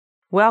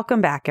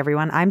Welcome back,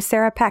 everyone. I'm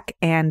Sarah Peck,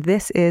 and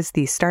this is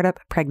the Startup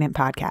Pregnant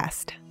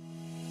Podcast.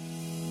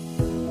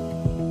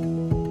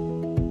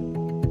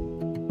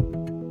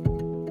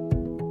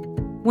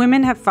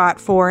 Women have fought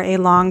for a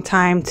long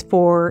time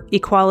for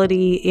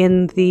equality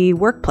in the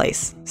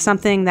workplace,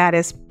 something that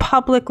is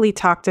publicly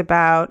talked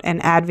about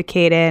and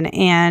advocated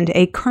and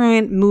a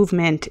current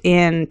movement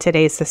in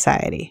today's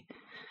society.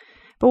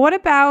 But what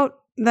about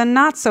the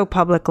not so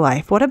public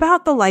life? What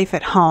about the life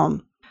at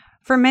home?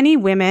 For many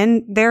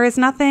women, there is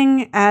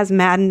nothing as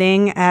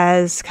maddening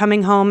as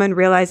coming home and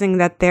realizing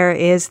that there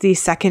is the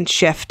second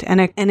shift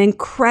and an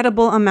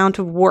incredible amount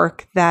of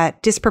work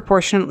that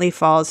disproportionately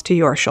falls to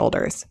your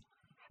shoulders.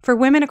 For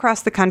women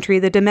across the country,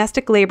 the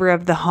domestic labor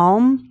of the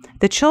home,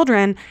 the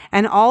children,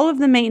 and all of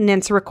the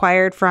maintenance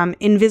required from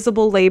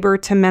invisible labor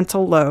to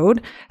mental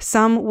load,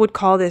 some would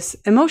call this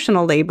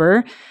emotional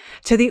labor,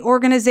 to the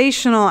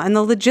organizational and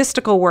the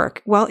logistical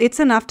work, well, it's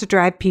enough to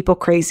drive people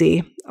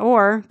crazy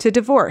or to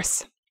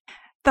divorce.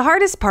 The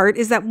hardest part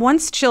is that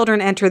once children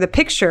enter the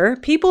picture,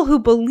 people who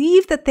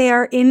believe that they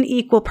are in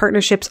equal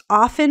partnerships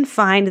often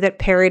find that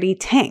parity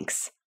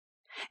tanks.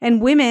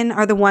 And women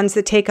are the ones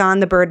that take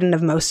on the burden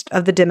of most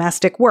of the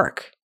domestic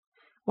work.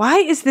 Why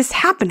is this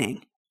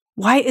happening?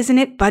 Why isn't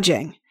it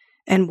budging?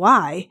 And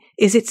why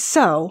is it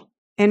so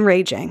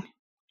enraging?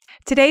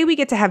 Today, we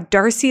get to have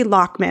Darcy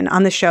Lockman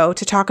on the show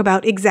to talk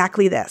about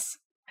exactly this.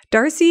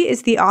 Darcy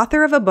is the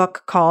author of a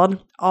book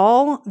called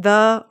All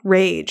the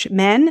Rage: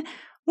 Men,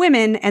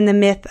 Women, and the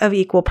Myth of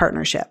Equal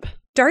Partnership.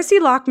 Darcy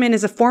Lockman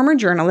is a former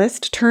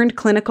journalist turned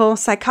clinical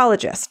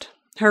psychologist.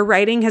 Her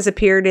writing has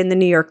appeared in the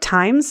New York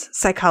Times,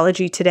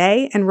 Psychology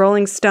Today, and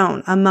Rolling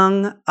Stone,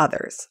 among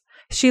others.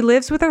 She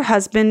lives with her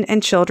husband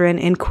and children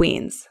in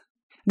Queens.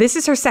 This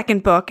is her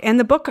second book, and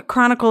the book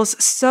chronicles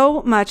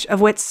so much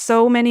of what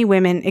so many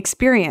women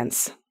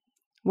experience.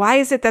 Why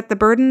is it that the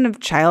burden of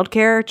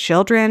childcare,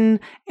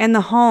 children, and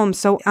the home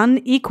so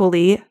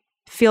unequally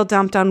feel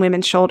dumped on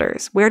women's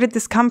shoulders? Where did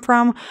this come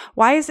from?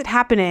 Why is it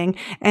happening?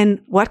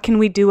 And what can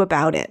we do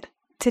about it?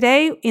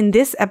 Today, in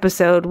this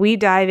episode, we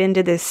dive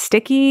into this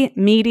sticky,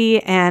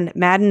 meaty, and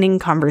maddening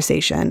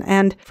conversation.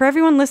 And for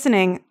everyone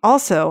listening,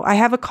 also, I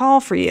have a call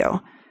for you.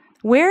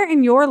 Where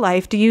in your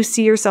life do you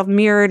see yourself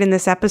mirrored in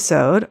this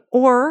episode?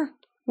 Or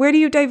where do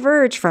you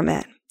diverge from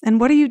it? And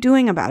what are you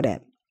doing about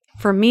it?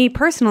 For me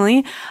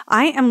personally,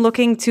 I am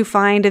looking to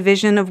find a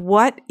vision of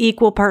what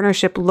equal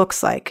partnership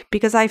looks like,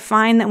 because I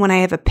find that when I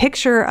have a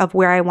picture of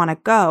where I want to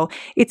go,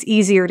 it's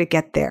easier to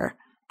get there.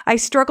 I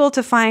struggle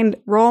to find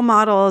role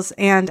models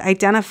and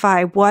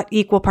identify what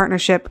equal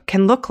partnership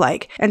can look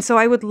like. And so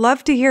I would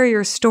love to hear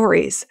your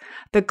stories,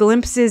 the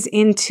glimpses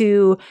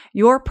into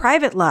your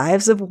private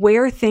lives of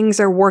where things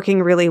are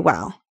working really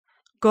well.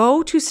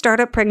 Go to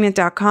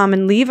startuppregnant.com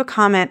and leave a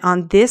comment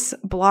on this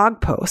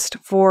blog post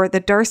for the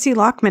Darcy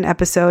Lockman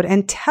episode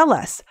and tell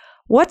us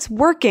what's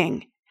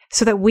working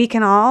so that we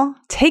can all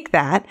take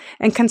that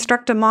and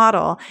construct a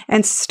model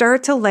and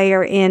start to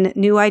layer in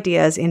new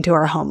ideas into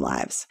our home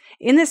lives.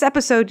 In this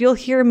episode, you'll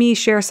hear me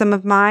share some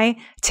of my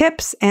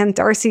tips and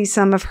Darcy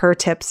some of her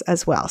tips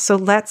as well. So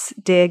let's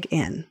dig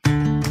in.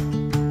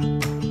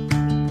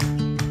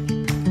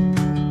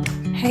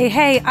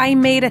 Hey, I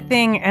made a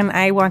thing and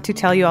I want to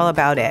tell you all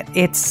about it.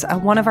 It's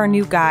one of our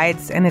new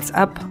guides and it's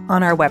up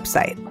on our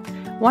website.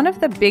 One of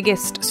the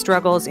biggest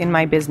struggles in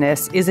my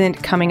business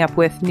isn't coming up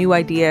with new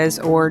ideas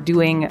or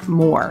doing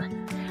more.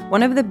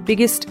 One of the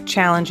biggest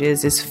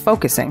challenges is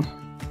focusing,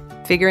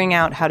 figuring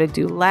out how to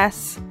do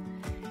less,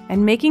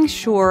 and making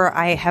sure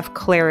I have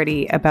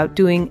clarity about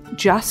doing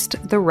just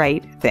the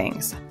right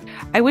things.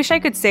 I wish I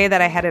could say that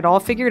I had it all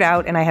figured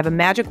out and I have a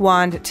magic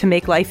wand to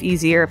make life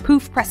easier,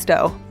 poof,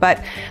 presto, but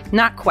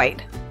not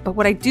quite. But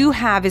what I do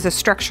have is a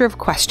structure of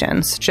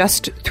questions,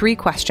 just 3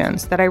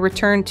 questions that I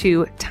return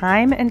to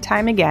time and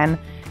time again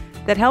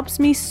that helps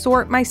me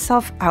sort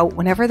myself out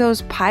whenever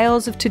those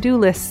piles of to-do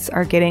lists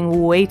are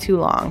getting way too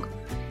long.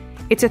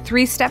 It's a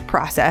 3-step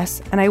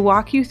process, and I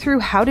walk you through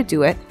how to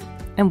do it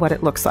and what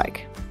it looks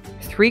like.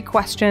 3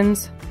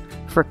 questions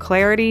for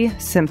clarity,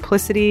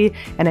 simplicity,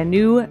 and a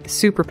new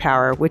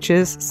superpower, which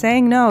is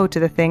saying no to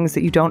the things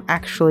that you don't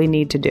actually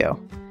need to do.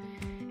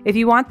 If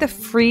you want the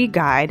free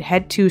guide,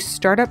 head to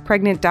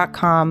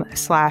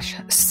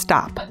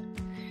startuppregnant.com/stop.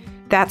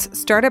 That's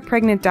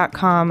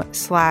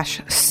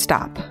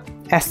startuppregnant.com/stop.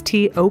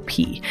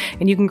 STOP.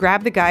 And you can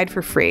grab the guide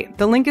for free.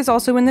 The link is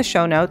also in the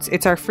show notes.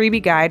 It's our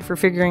freebie guide for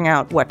figuring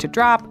out what to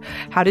drop,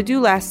 how to do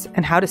less,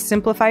 and how to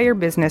simplify your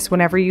business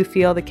whenever you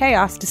feel the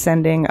chaos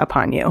descending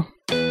upon you.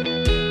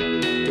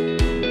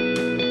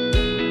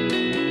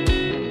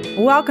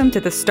 Welcome to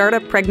the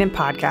Startup Pregnant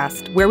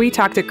Podcast, where we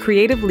talk to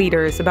creative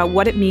leaders about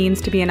what it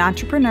means to be an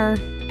entrepreneur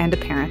and a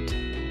parent.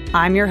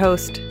 I'm your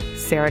host,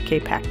 Sarah K.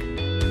 Peck.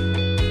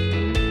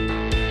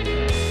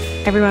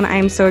 Everyone,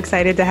 I'm so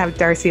excited to have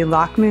Darcy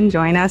Lockman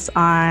join us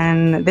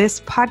on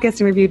this podcast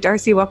interview.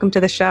 Darcy, welcome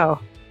to the show.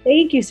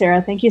 Thank you,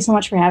 Sarah. Thank you so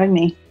much for having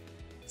me.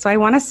 So I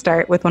want to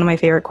start with one of my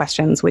favorite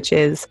questions, which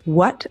is,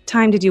 what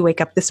time did you wake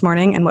up this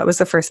morning and what was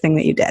the first thing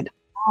that you did?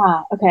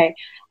 Okay.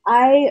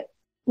 I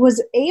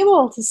was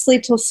able to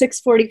sleep till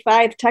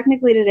 6:45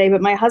 technically today,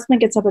 but my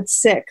husband gets up at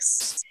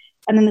 6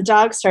 and then the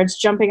dog starts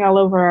jumping all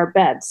over our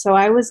bed. So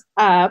I was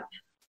up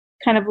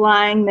kind of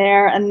lying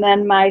there, and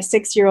then my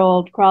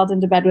 6-year-old crawled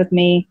into bed with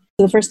me.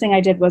 The first thing I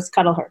did was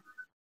cuddle her.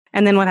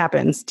 And then what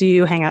happens? Do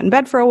you hang out in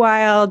bed for a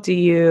while? Do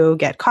you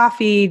get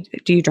coffee?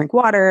 Do you drink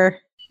water?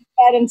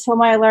 Bed until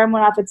my alarm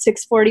went off at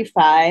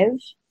 6:45.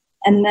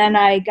 And then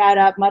I got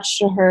up, much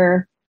to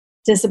her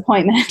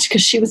disappointment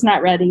because she was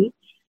not ready.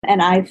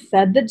 And I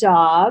fed the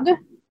dog.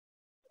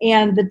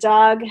 And the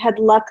dog had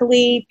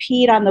luckily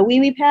peed on the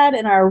wee-wee pad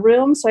in our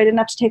room, so I didn't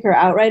have to take her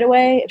out right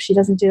away. If she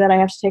doesn't do that, I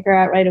have to take her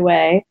out right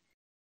away.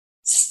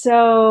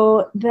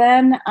 So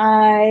then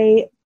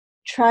I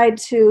tried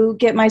to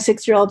get my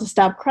 6-year-old to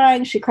stop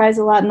crying. She cries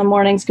a lot in the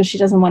mornings because she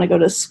doesn't want to go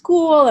to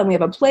school, and we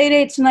have a play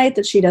date tonight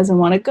that she doesn't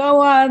want to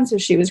go on. So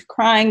she was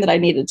crying that I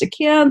needed to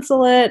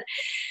cancel it.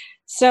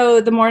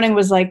 So the morning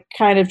was like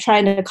kind of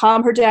trying to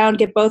calm her down,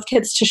 get both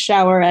kids to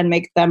shower and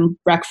make them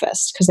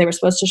breakfast because they were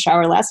supposed to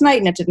shower last night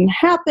and it didn't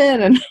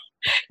happen. And,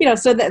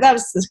 so that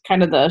was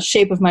kind of the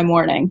shape of my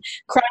morning.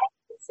 Crying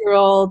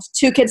 6-year-old,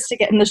 2 kids to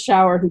get in the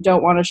shower who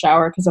don't want to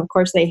shower because of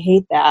course they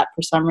hate that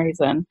for some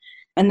reason.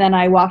 And then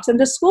I walked them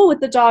to school with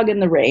the dog in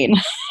the rain.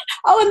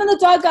 And then the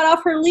dog got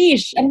off her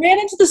leash and ran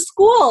into the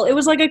school. It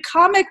was like a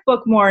comic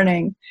book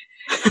morning.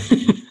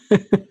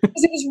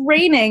 Because it was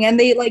raining and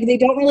they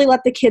don't really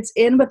let the kids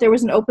in, but there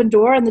was an open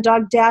door and the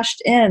dog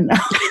dashed in.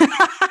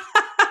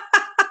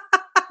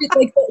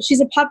 She's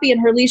a puppy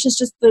and her leash is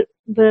just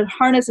the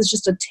harness is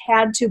just a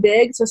tad too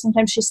big, so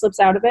sometimes she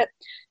slips out of it.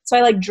 So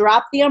I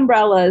drop the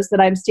umbrellas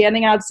that I'm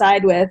standing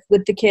outside with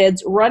the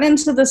kids, run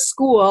into the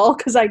school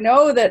because I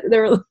know that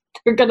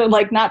they're gonna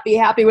not be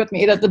happy with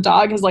me that the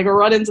dog has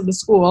run into the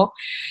school.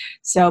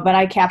 So, but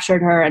I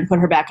captured her and put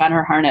her back on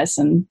her harness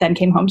and then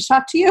came home to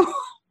talk to you.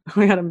 Oh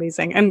my God,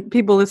 amazing. And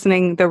people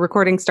listening, the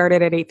recording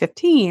started at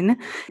 8:15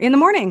 in the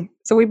morning.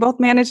 So we both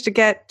managed to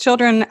get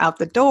children out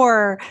the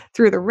door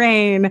through the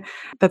rain.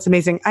 That's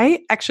amazing.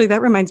 That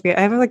reminds me,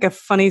 I have a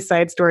funny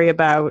side story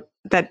about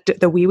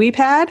the wee-wee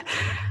pad.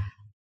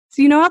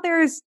 So how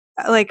there's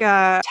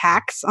a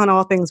tax on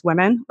all things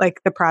women,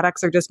 the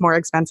products are just more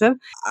expensive.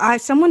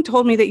 Someone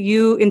told me that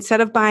you,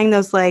 instead of buying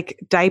those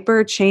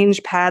diaper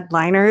change pad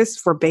liners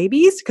for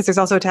babies, because there's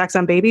also a tax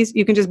on babies,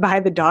 you can just buy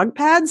the dog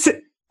pads.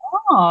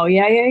 Oh,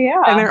 yeah.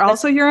 And they're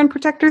also urine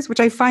protectors, which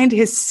I find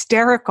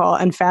hysterical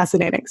and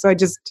fascinating. So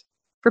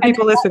for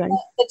people listening.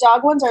 The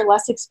dog ones are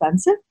less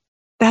expensive?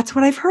 That's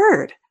what I've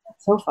heard.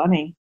 That's so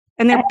funny.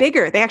 And they're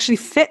bigger. They actually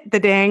fit the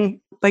dang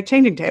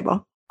changing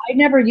table. I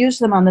never used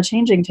them on the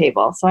changing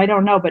table, so I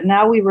don't know. But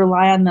now we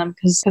rely on them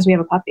because we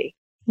have a puppy.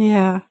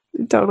 Yeah,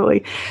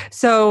 totally.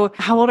 So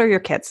how old are your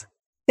kids?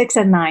 6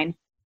 and 9.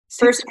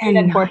 First grade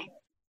and fourth.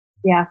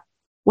 Yeah.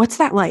 What's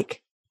that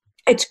like?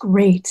 It's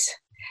great.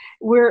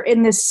 We're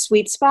in this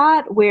sweet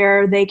spot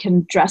where they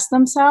can dress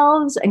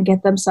themselves and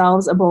get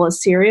themselves a bowl of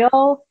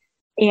cereal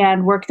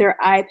and work their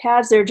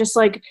iPads. They're just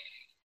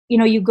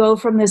you go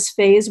from this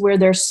phase where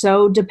they're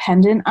so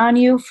dependent on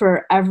you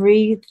for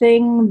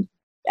everything,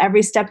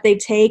 every step they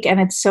take, and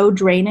it's so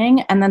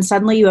draining. And then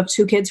suddenly you have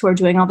 2 kids who are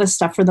doing all this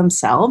stuff for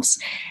themselves,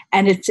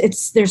 and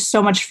there's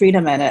so much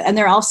freedom in it. And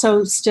they're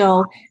also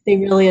they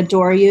really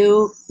adore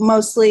you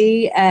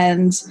mostly.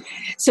 And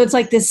so it's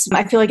this,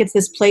 I feel it's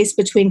this place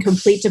between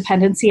complete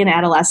dependency and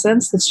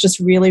adolescence that's just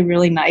really,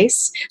 really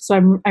nice.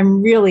 So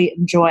I'm really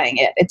enjoying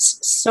it. It's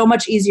so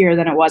much easier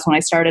than it was when I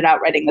started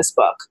out writing this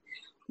book.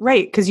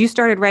 Right, because you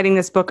started writing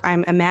this book, I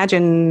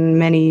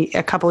imagine,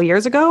 a couple of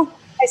years ago.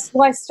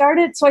 I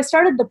started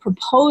the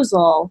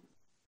proposal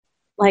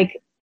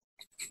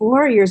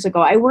 4 years ago.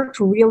 I worked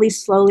really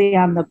slowly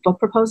on the book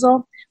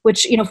proposal,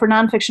 which, for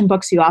nonfiction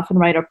books, you often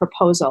write a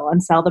proposal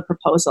and sell the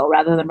proposal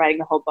rather than writing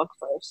the whole book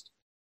first.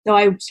 So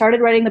I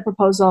started writing the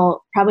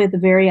proposal probably at the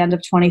very end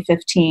of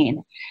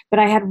 2015, but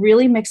I had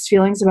really mixed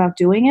feelings about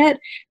doing it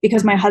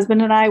because my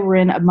husband and I were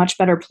in a much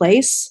better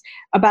place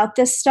about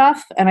this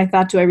stuff. And I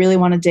thought, do I really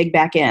want to dig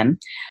back in?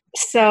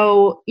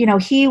 So,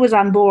 he was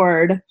on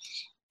board,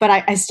 but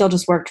I still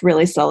just worked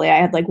really slowly. I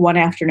had 1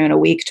 afternoon a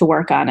week to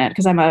work on it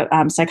because I'm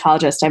a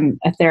psychologist. I'm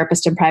a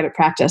therapist in private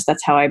practice.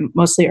 That's how I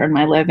mostly earn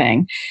my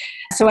living.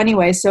 So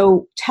anyway,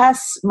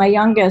 Tess, my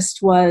youngest,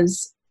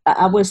 was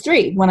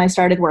 3 when I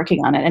started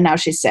working on it, and now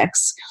she's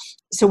 6.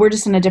 So we're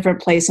just in a different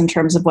place in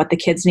terms of what the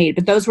kids need.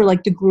 But those were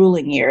the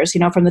grueling years,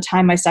 from the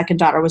time my second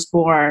daughter was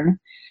born.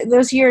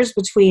 Those years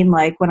between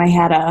when I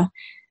had a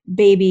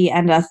baby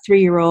and a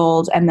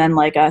 3-year-old and then a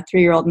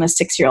 3-year-old and a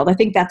 6-year-old. I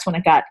think that's when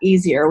it got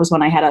easier, was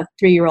when I had a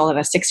 3-year-old and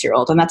a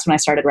 6-year-old. And that's when I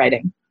started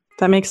writing.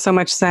 That makes so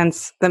much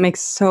sense.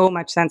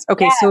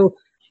 Okay, yeah. So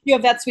you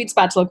have that sweet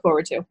spot to look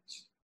forward to.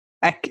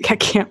 I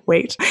can't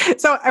wait.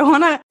 So I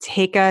want to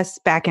take us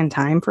back in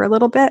time for a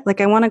little bit.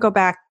 I want to go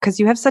back because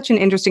you have such an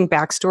interesting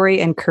backstory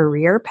and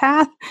career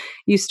path.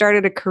 You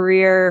started a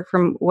career,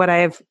 from what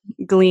I've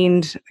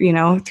gleaned,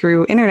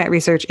 through internet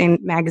research, in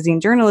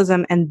magazine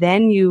journalism, and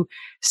then you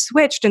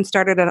switched and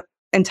started an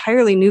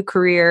entirely new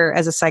career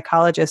as a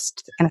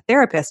psychologist and a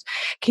therapist.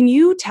 Can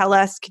you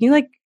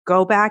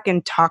go back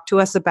and talk to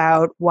us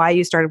about why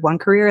you started one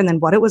career and then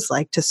what it was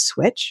like to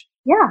switch?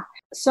 Yeah.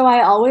 So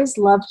I always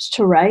loved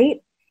to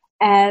write.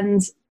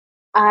 And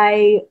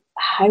I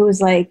was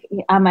like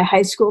on my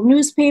high school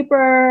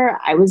newspaper.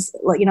 I was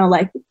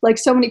like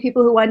so many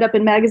people who wind up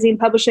in magazine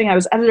publishing. I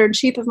was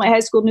editor-in-chief of my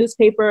high school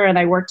newspaper, and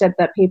I worked at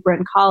that paper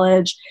in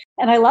college,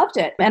 and I loved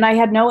it. And I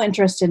had no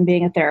interest in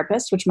being a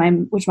therapist, which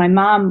my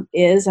mom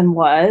is and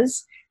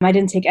was. I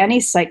didn't take any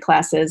psych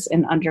classes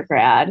in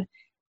undergrad.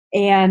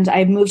 And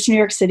I moved to New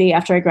York City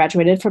after I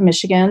graduated from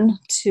Michigan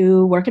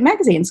to work in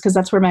magazines, because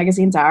that's where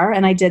magazines are.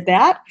 And I did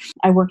that.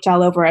 I worked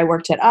all over. I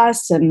worked at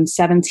Us and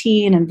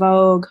 17 and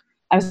Vogue.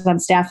 I was on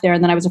staff there,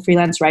 and then I was a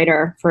freelance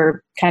writer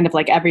for kind of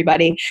like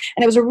everybody.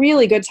 And it was a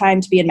really good time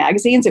to be in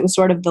magazines. It was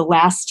sort of the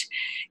last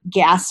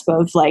gasp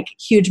of like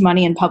huge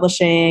money in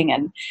publishing,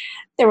 and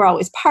there were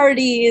always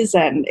parties,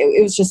 and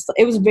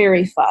it was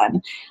very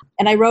fun.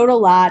 And I wrote a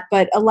lot,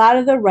 but a lot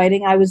of the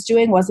writing I was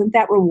doing wasn't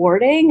that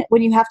rewarding.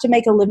 When you have to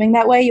make a living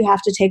that way, you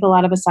have to take a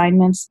lot of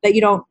assignments that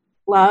you don't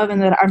love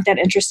and that aren't that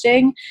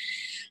interesting.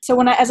 So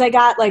as I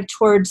got like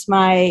towards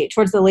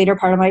the later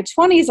part of my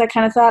 20s, I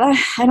kind of thought,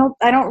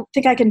 I don't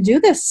think I can do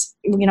this,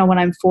 when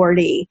I'm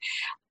 40.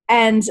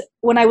 And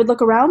when I would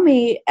look around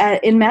me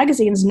in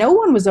magazines, no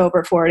one was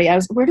over 40.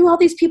 Where do all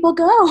these people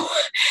go?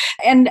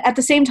 And at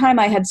the same time,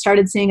 I had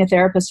started seeing a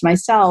therapist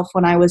myself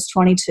when I was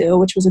 22,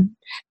 which was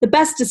the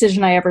best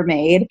decision I ever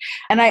made.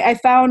 And I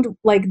found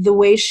like the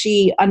way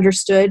she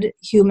understood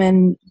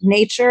human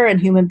nature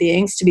and human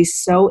beings to be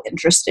so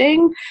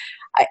interesting.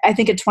 I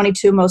think at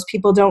 22, most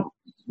people don't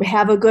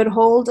have a good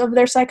hold of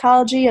their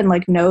psychology and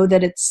like know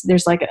that it's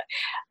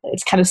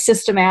kind of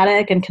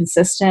systematic and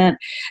consistent.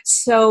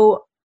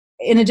 So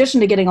in addition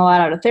to getting a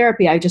lot out of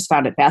therapy, I just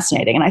found it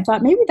fascinating. And I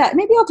thought maybe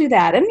I'll do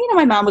that. And,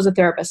 my mom was a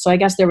therapist, so I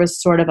guess there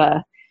was sort of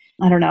a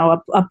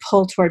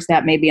pull towards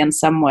that maybe in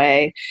some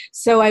way.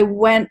 So I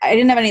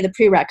didn't have any of the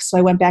prereqs. So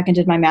I went back and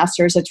did my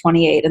master's at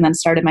 28 and then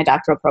started my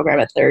doctoral program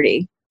at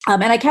 30.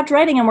 And I kept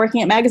writing and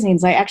working at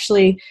magazines.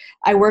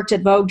 I worked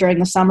at Vogue during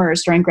the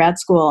summers during grad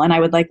school, and I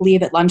would like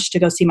leave at lunch to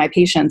go see my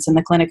patients in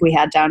the clinic we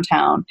had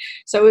downtown.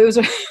 So it was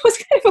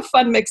kind of a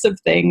fun mix of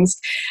things.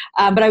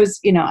 But I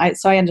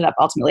ended up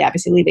ultimately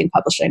obviously leaving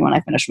publishing when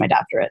I finished my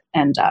doctorate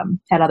and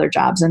had other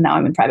jobs, and now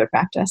I'm in private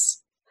practice.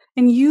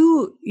 And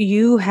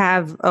you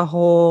have a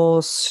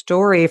whole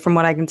story, from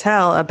what I can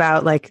tell,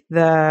 about like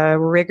the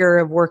rigor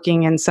of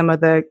working in some of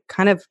the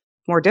kind of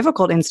more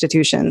difficult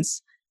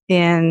institutions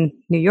in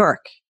New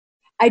York.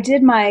 I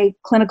did my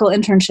clinical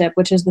internship,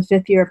 which is the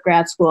 5th year of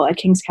grad school at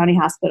Kings County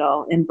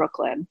Hospital in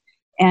Brooklyn.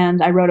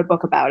 And I wrote a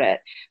book about it,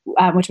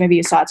 which maybe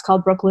you saw. It's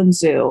called Brooklyn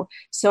Zoo.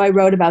 So I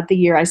wrote about the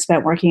year I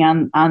spent working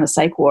on the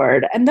psych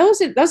ward. And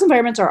those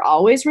environments are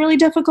always really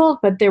difficult,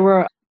 but there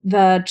were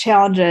the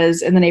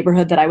challenges in the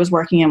neighborhood that I was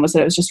working in was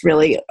that it was just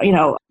really,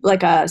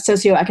 like a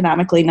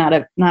socioeconomically not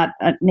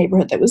a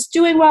neighborhood that was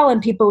doing well,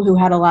 and people who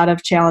had a lot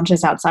of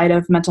challenges outside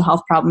of mental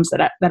health problems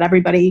that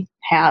everybody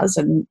has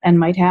and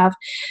might have.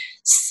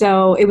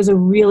 So it was a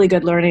really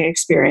good learning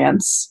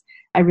experience.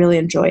 I really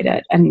enjoyed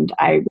it. And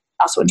I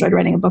also enjoyed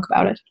writing a book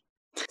about it.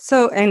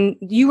 So, and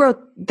you wrote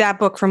that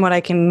book, from what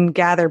I can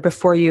gather,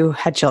 before you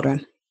had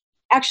children.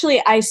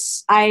 Actually,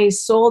 I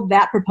sold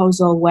that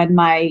proposal when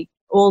my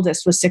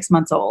oldest was 6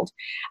 months old.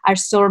 I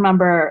still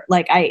remember,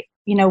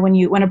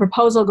 when a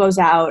proposal goes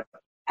out,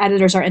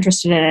 editors are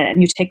interested in it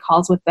and you take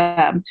calls with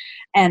them.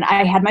 And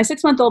I had my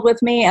 6-month-old with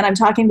me, and I'm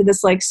talking to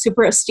this like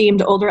super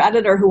esteemed older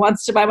editor who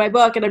wants to buy my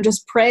book, and I'm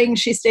just praying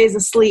she stays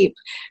asleep.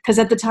 Because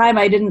at the time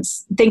I didn't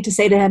think to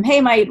say to him, hey,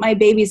 my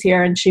baby's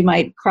here and she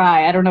might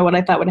cry. I don't know what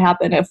I thought would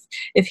happen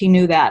if he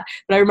knew that.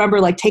 But I remember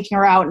like taking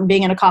her out and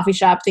being in a coffee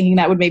shop thinking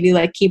that would maybe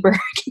like keep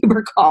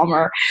her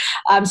calmer.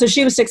 So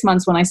she was 6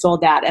 months when I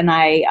sold that. And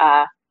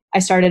I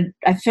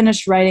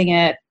finished writing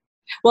it.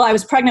 Well, I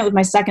was pregnant with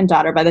my second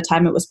daughter by the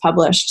time it was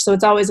published. So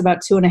it's always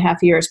about 2.5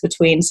 years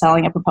between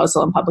selling a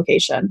proposal and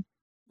publication.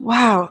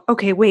 Wow.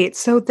 Okay, wait.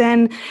 So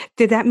then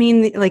did that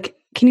mean,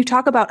 can you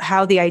talk about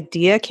how the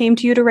idea came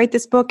to you to write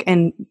this book?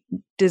 And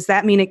does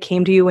that mean it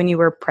came to you when you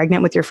were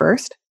pregnant with your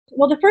first?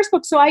 Well, the first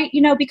book, so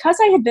because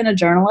I had been a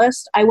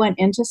journalist, I went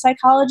into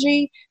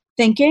psychology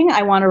thinking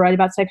I want to write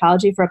about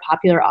psychology for a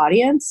popular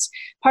audience.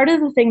 Part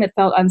of the thing that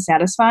felt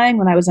unsatisfying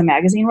when I was a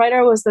magazine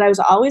writer was that I was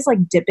always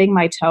like dipping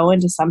my toe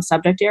into some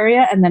subject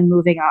area and then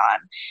moving on.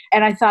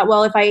 And I thought,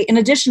 well, in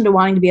addition to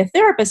wanting to be a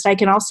therapist, I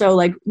can also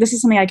this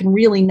is something I can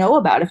really know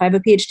about. If I have a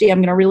PhD, I'm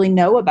going to really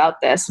know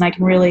about this, and I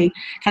can really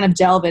kind of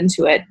delve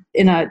into it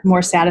in a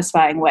more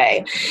satisfying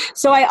way.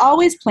 So I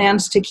always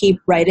planned to keep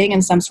writing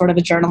in some sort of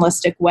a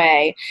journalistic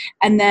way.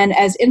 And then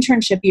as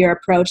internship year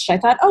approached, I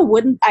thought,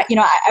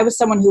 I was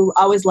someone who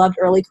always loved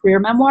early career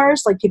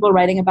memoirs, like people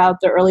writing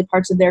about the early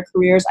parts of their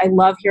careers. I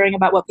love hearing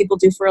about what people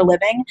do for a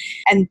living.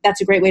 And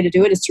that's a great way to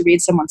do it, is to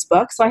read someone's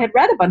book. So I had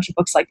read a bunch of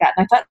books like that.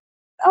 And I thought,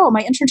 oh,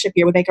 my internship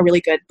year would make a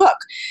really good book.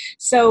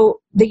 So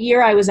the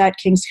year I was at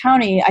Kings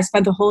County, I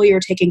spent the whole year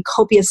taking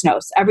copious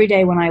notes every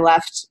day when I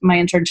left my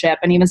internship,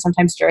 and even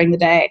sometimes during the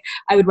day,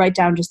 I would write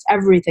down just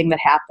everything that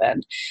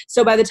happened.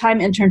 So by the time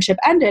internship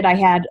ended, I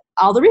had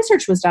all the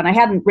research was done. I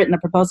hadn't written a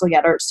proposal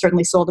yet or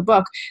certainly sold a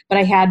book, but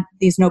I had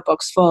these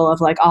notebooks full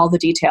of like all the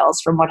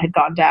details from what had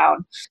gone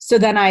down. So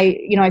then I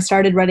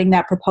started writing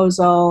that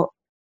proposal.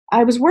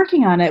 I was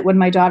working on it when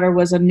my daughter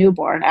was a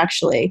newborn,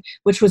 actually,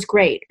 which was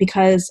great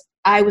because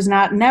I was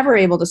never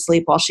able to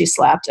sleep while she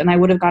slept, and I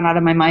would have gone out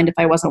of my mind if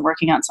I wasn't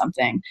working on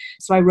something.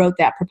 So I wrote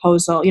that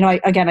proposal.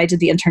 I did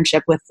the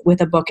internship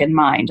with a book in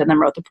mind, and then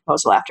wrote the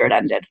proposal after it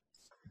ended.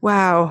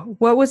 Wow.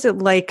 What was it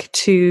like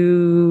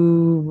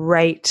to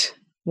write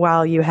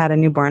while you had a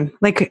newborn?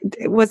 Like,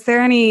 was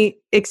there any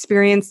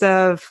experience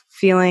of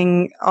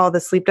feeling all the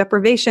sleep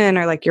deprivation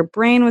or like your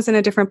brain was in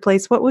a different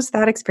place? What was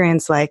that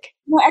experience like?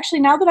 No, actually,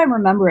 now that I'm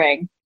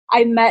remembering,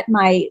 I met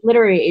my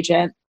literary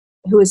agent,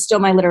 who is still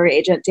my literary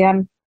agent,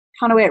 Dan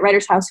Conaway at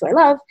Writers House, who I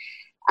love,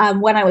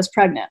 when I was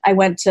pregnant. I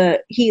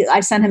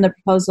sent him the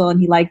proposal and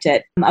he liked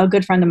it. A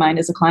good friend of mine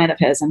is a client of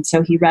his, and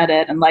so he read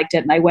it and liked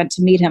it, and I went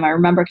to meet him. I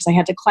remember because I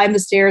had to climb the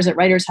stairs at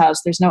Writers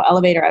House. There's no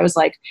elevator. I was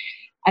like,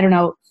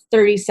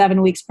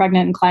 37 weeks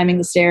pregnant and climbing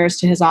the stairs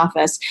to his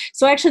office.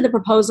 So actually the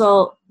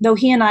proposal, though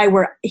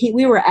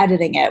we were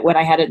editing it when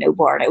I had a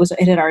newborn,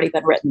 it had already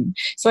been written.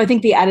 So I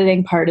think the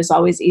editing part is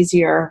always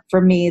easier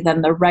for me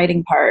than the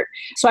writing part.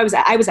 So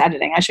I was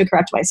editing, I should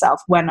correct myself,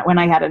 when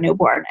I had a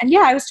newborn. And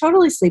yeah, I was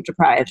totally sleep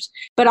deprived,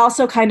 but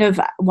also kind of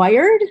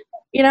wired,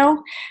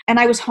 and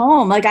I was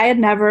home. Like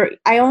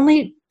I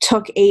only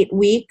took 8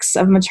 weeks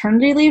of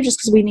maternity leave just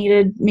because we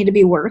needed me to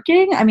be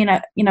working. I mean,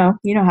 you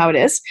know how it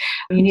is.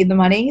 You need the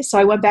money. So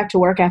I went back to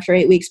work after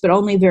 8 weeks, but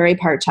only very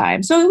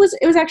part-time. So it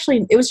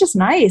was just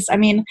nice. I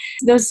mean,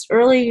 those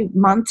early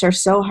months are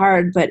so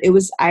hard, but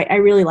I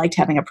really liked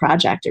having a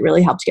project. It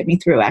really helped get me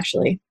through,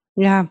 actually.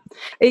 Yeah.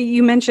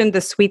 You mentioned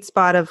the sweet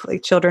spot of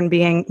like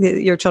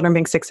your children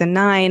being 6 and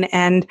 9.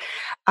 And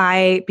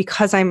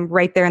because I'm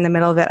right there in the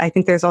middle of it, I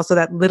think there's also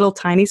that little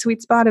tiny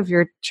sweet spot of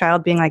your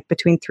child being like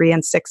between 3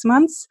 and 6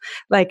 months.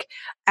 Like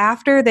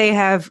after they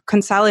have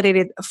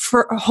consolidated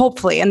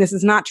hopefully, and this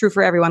is not true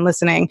for everyone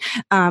listening,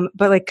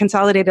 but like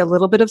consolidated a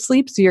little bit of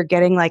sleep. So you're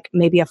getting like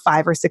maybe a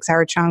 5 or 6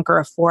 hour chunk or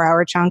a 4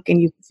 hour chunk,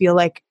 and you feel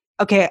like,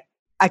 okay,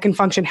 I can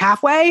function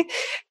halfway.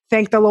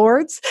 Thank the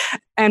Lords.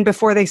 And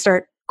before they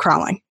start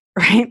crawling.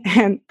 Right.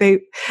 And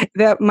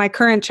my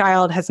current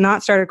child has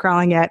not started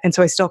crawling yet. And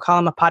so I still call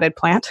him a potted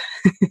plant.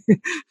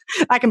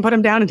 I can put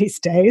him down and he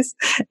stays.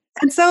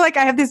 And so like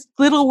I have this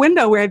little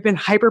window where I've been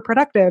hyper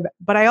productive,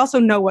 but I also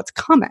know what's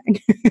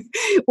coming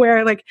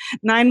where like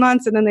 9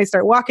 months and then they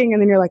start walking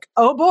and then you're like,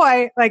 oh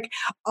boy, like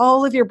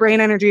all of your brain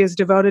energy is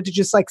devoted to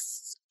just like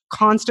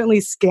constantly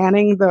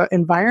scanning the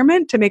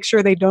environment to make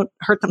sure they don't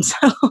hurt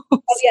themselves. Oh,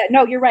 yeah,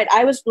 no, you're right.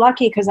 I was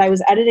lucky because I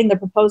was editing the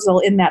proposal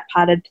in that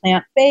potted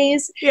plant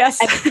phase.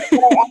 Yes.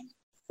 And when I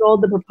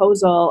sold the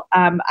proposal,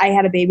 I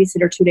had a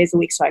babysitter 2 days a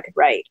week so I could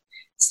write.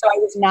 So I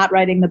was not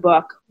writing the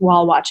book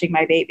while watching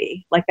my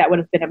baby. Like that would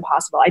have been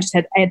impossible. I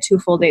had 2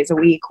 full days a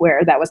week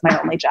where that was my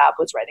only job,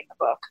 was writing the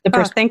book.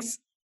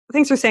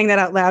 Thanks for saying that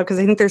out loud, because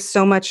I think there's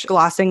so much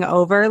glossing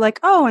over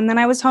like, oh, and then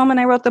I was home and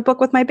I wrote the book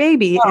with my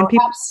baby. No, and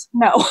people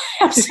no,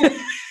 absolutely.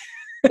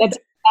 That's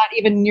not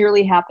even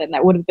nearly happened.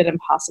 That would have been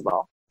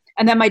impossible.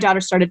 And then my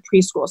daughter started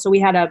preschool. So we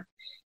had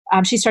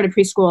she started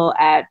preschool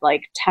at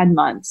like 10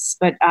 months,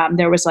 but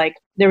there was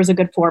a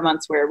good 4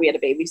 months where we had a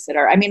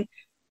babysitter. I mean,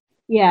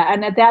 yeah.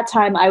 And at that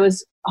time I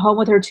was home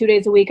with her 2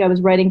 days a week. I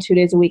was writing 2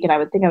 days a week, and I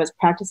was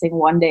practicing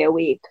 1 day a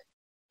week.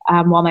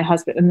 While my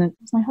husband, and then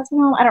was my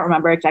husband home? I don't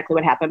remember exactly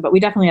what happened, but we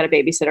definitely had a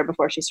babysitter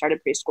before she started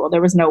preschool.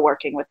 There was no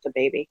working with the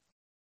baby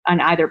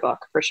on either book,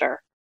 for sure.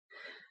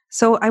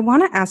 So I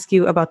want to ask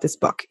you about this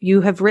book.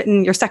 You have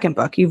written your second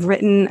book. You've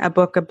written a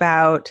book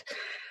about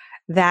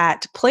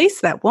that place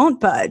that won't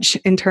budge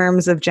in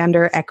terms of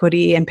gender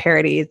equity and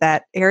parity,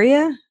 that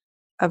area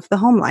of the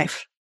home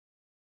life.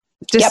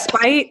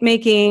 Despite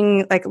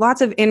making like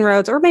lots of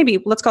inroads, or maybe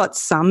let's call it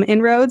some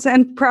inroads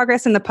and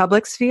progress in the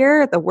public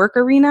sphere, the work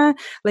arena,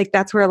 like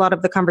that's where a lot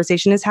of the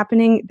conversation is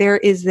happening. There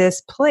is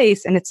this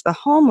place, and it's the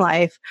home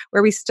life,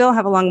 where we still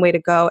have a long way to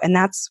go. And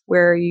that's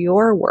where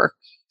your work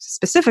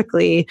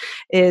specifically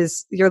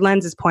is, your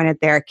lens is pointed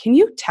there. Can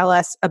you tell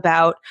us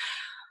about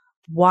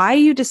why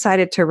you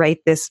decided to write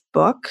this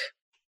book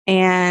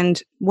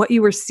and what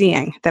you were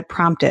seeing that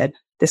prompted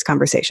this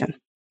conversation?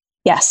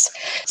 Yes.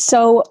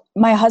 So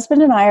my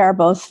husband and I are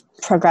both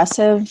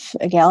progressive,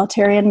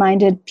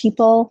 egalitarian-minded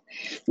people.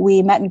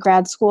 We met in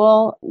grad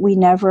school. We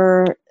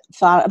never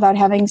thought about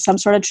having some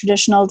sort of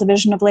traditional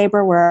division of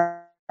labor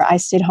where I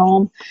stayed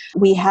home.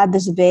 We had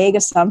this vague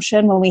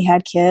assumption when we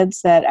had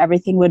kids that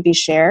everything would be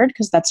shared,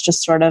 because that's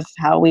just sort of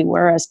how we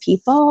were as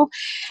people.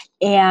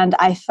 And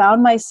I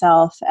found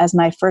myself, as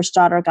my first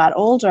daughter got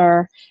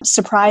older,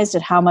 surprised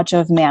at how much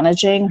of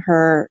managing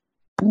her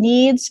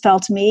needs fell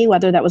to me,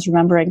 whether that was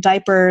remembering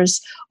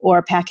diapers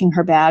or packing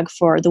her bag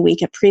for the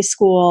week at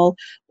preschool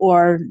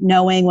or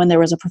knowing when there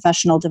was a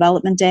professional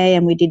development day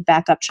and we did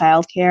backup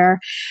childcare.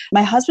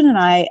 My husband and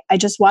I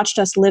just watched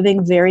us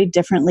living very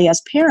differently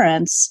as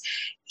parents.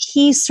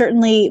 He's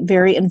certainly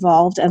very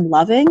involved and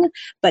loving,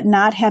 but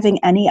not having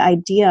any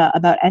idea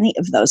about any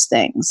of those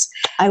things.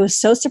 I was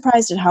so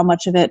surprised at how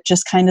much of it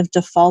just kind of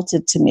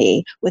defaulted to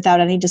me without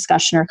any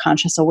discussion or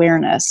conscious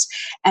awareness.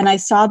 And I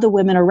saw the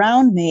women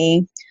around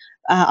me,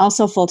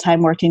 also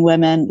full-time working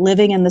women,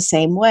 living in the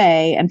same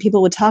way. And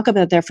people would talk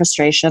about their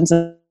frustrations.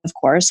 Of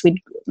course,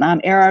 we'd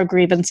air our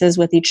grievances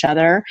with each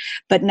other,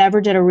 but never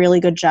did a really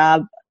good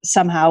job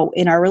somehow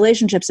in our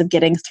relationships of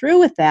getting through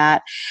with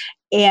that.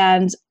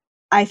 And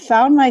I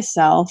found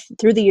myself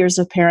through the years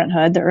of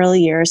parenthood, the early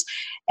years,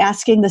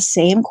 asking the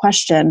same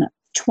question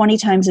 20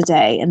 times a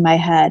day in my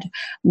head.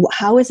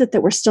 How is it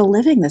that we're still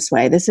living this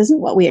way? This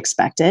isn't what we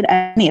expected,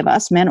 any of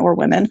us, men or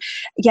women,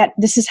 yet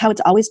this is how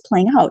it's always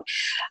playing out.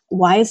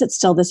 Why is it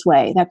still this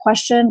way? That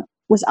question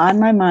was on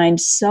my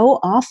mind so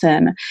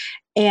often.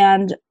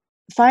 And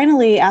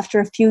finally, after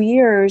a few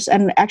years,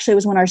 and actually it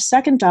was when our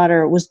second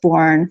daughter was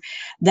born,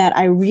 that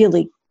I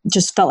really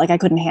just felt like I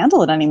couldn't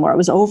handle it anymore. It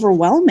was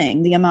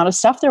overwhelming, the amount of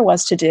stuff there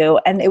was to do.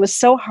 And it was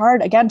so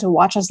hard, again, to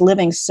watch us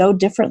living so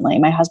differently,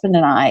 my husband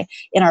and I,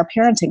 in our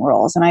parenting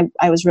roles. And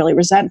I was really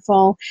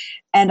resentful.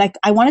 And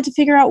I wanted to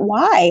figure out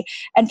why.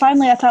 And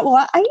finally, I thought,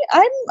 well,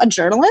 I'm a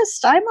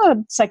journalist. I'm a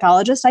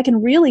psychologist. I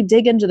can really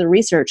dig into the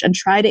research and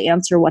try to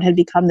answer what had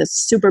become this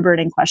super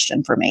burning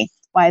question for me.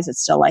 Why is it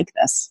still like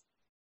this?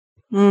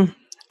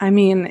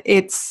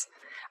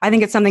 I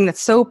think it's something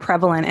that's so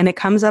prevalent and it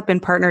comes up in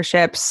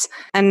partnerships.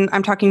 And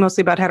I'm talking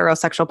mostly about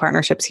heterosexual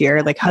partnerships here,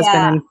 like husband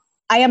and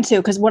I am too,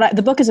 because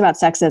the book is about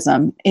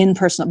sexism in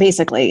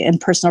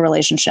personal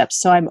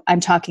relationships. So I'm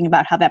talking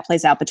about how that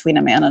plays out between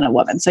a man and a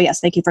woman. So yes,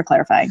 thank you for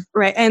clarifying.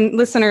 Right. And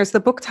listeners, the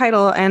book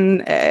title,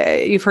 and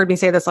you've heard me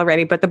say this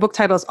already, but the book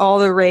title is All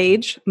the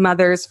Rage,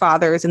 Mothers,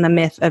 Fathers, and the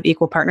Myth of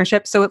Equal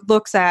Partnership. So it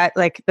looks at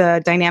like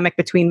the dynamic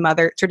between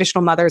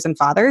traditional mothers and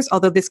fathers,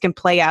 although this can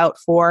play out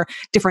for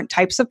different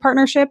types of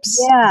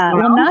partnerships. Yeah,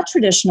 well, not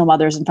traditional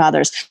mothers and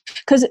fathers.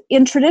 Because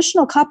in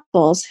traditional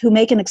couples who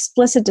make an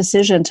explicit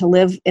decision to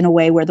live in a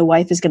way where the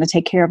wife is going to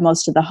take care of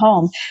most of the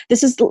home,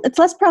 it's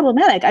less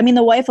problematic. I mean,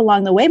 the wife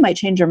along the way might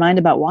change her mind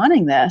about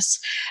wanting this,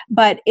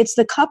 but it's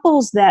the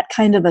couples that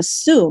kind of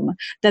assume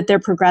that they're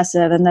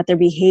progressive and that their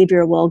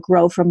behavior will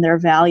grow from their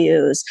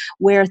values,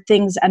 where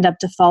things end up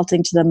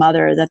defaulting to the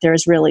mother, that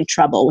there's really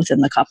trouble within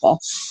the couple.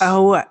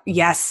 Oh,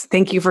 yes.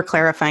 Thank you for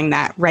clarifying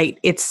that. Right.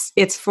 It's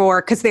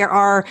because there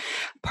are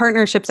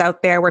partnerships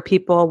out there where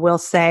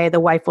the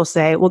wife will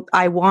say, well,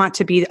 I want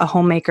to be a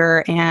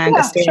homemaker and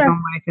a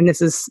stay-at-home wife. And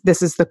this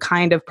is the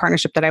kind of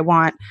partnership that I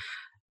want.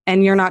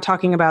 And you're not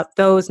talking about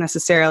those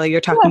necessarily.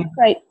 You're talking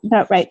right.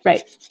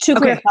 Two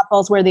queer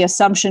couples where the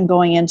assumption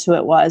going into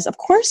it was, of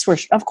course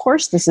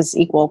this is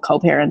equal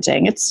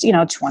co-parenting. It's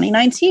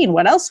 2019.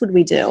 What else would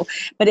we do?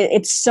 But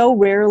it so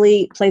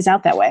rarely plays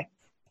out that way.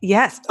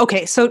 Yes.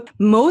 Okay. So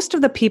most of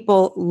the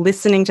people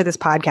listening to this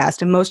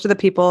podcast and most of the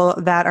people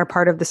that are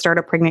part of the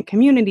Startup Pregnant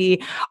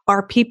community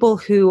are people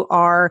who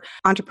are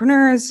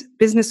entrepreneurs,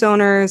 business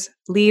owners,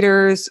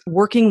 leaders,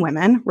 working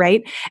women,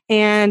 right?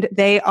 And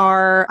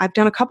I've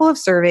done a couple of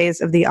surveys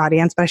of the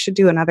audience, but I should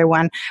do another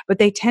one, but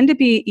they tend to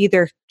be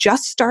either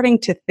just starting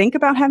to think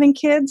about having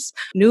kids,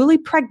 newly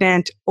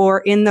pregnant,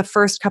 or in the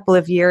first couple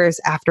of years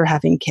after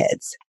having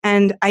kids.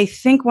 And I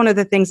think one of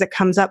the things that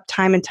comes up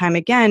time and time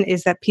again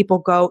is that people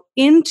go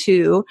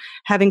into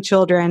having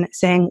children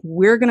saying,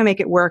 we're going to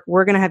make it work.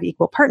 We're going to have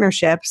equal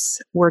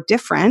partnerships. We're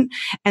different.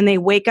 And they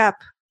wake up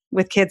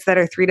with kids that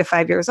are 3 to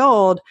 5 years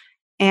old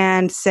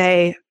and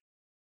say,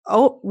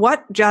 oh,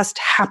 what just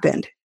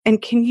happened?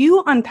 And can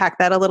you unpack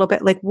that a little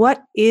bit? Like, what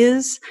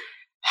is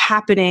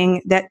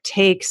happening that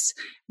takes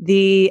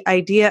the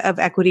idea of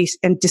equity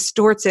and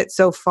distorts it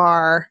so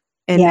far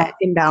in that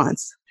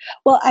imbalance?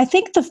 Well, I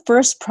think the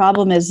first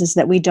problem is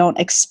that we don't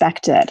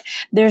expect it.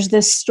 There's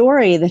this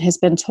story that has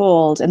been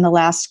told in the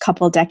last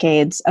couple of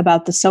decades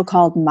about the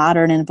so-called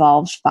modern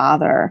involved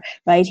father,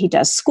 right? He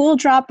does school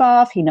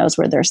drop-off. He knows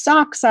where their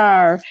socks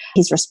are.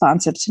 He's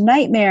responsive to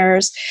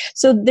nightmares.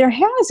 So there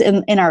has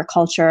in our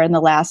culture in the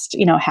last,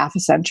 half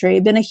a century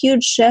been a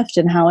huge shift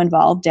in how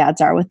involved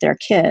dads are with their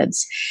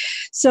kids.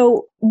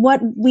 So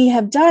what we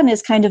have done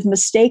is kind of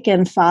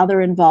mistaken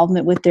father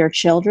involvement with their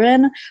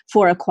children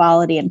for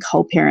equality and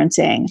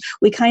co-parenting.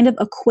 We kind of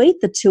equate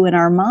the two in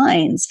our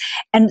minds.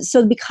 And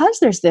so because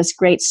there's this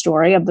great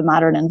story of the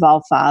modern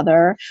involved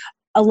father,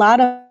 a lot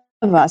of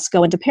us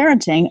go into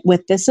parenting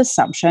with this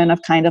assumption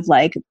of kind of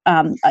like,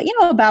 about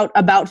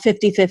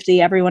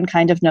 50-50, everyone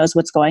kind of knows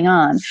what's going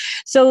on.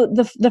 So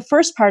the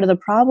first part of the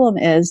problem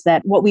is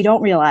that what we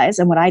don't realize,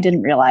 and what I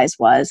didn't realize,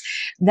 was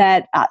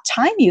that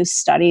time use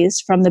studies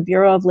from the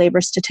Bureau of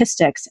Labor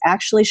Statistics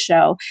actually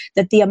show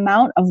that the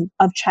amount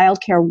of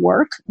childcare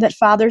work that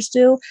fathers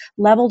do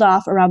leveled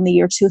off around the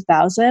year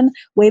 2000,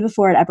 way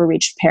before it ever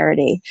reached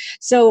parity.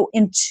 So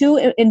in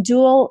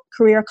dual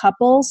career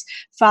couples,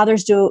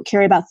 fathers do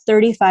carry about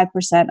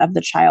 35% of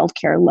the child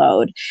care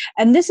load.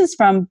 And this is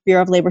from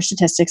Bureau of Labor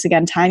Statistics,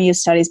 again, time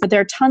use studies, but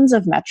there are tons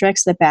of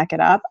metrics that back it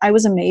up. I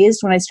was amazed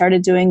when I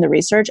started doing the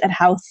research at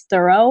how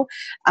thorough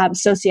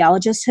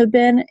sociologists have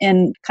been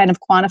in kind of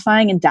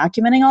quantifying and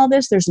documenting all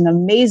this. There's an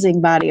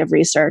amazing body of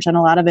research, and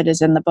a lot of it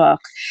is in the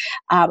book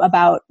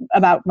about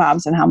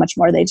moms and how much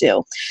more they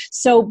do.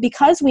 So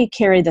because we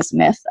carry this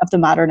myth of the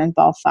modern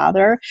involved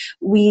father,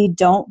 we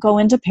don't go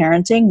into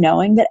parenting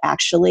knowing that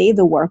actually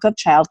the work of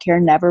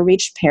childcare never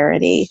reached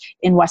parity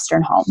in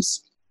Western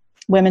homes.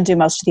 Women do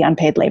most of the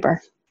unpaid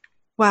labor.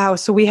 Wow.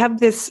 So we have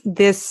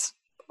this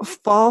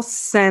false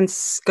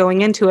sense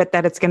going into it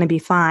that it's going to be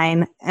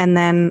fine. And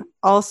then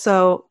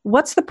also,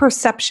 what's the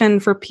perception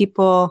for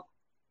people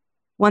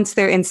once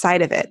they're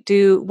inside of it?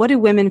 What do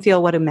women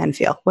feel? What do men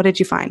feel? What did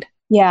you find?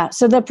 Yeah.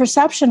 So the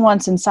perception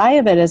once inside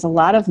of it is a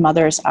lot of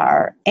mothers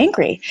are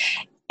angry.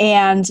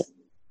 And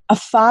a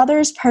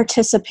father's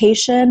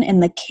participation in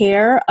the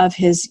care of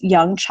his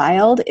young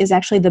child is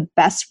actually the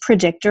best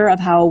predictor of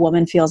how a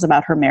woman feels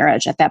about her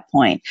marriage at that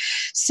point.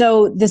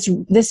 So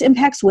this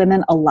impacts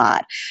women a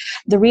lot.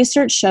 The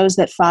research shows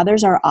that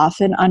fathers are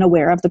often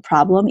unaware of the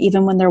problem,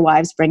 even when their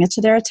wives bring it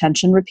to their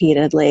attention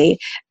repeatedly,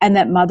 and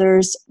that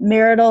mothers'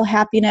 marital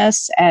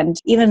happiness and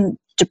even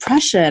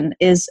depression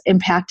is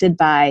impacted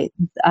by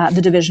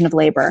the division of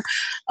labor.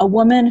 A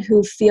woman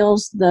who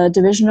feels the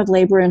division of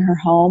labor in her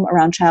home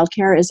around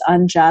childcare is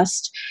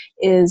unjust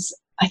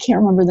I can't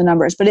remember the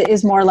numbers, but it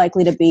is more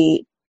likely to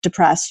be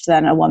depressed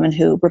than a woman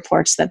who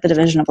reports that the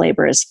division of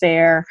labor is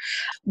fair.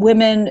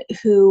 Women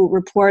who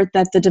report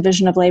that the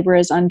division of labor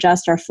is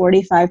unjust are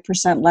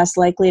 45% less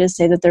likely to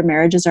say that their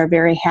marriages are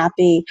very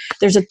happy.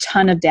 There's a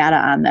ton of data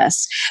on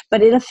this,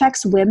 but it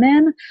affects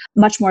women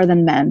much more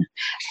than men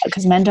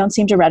because men don't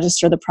seem to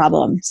register the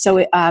problem.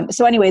 So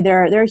anyway,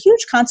 there are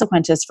huge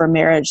consequences for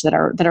marriage that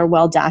are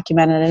well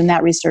documented, and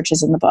that research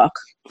is in the book.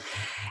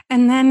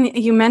 And then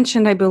you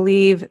mentioned, I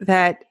believe,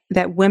 that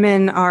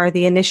women are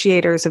the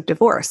initiators of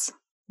divorce.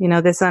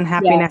 This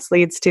unhappiness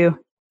leads to...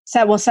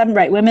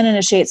 Right. Women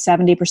initiate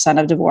 70%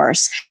 of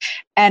divorce.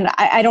 And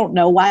I don't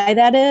know why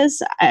that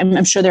is.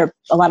 I'm sure there are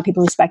a lot of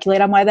people who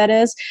speculate on why that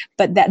is,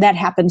 but that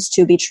happens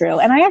to be true.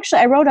 And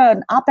I wrote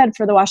an op-ed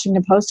for the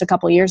Washington Post a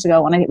couple of years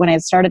ago when I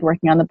had started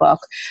working on the book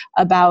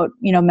about,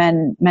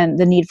 men,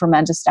 the need for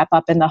men to step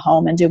up in the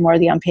home and do more of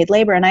the unpaid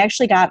labor. And I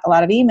actually got a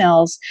lot of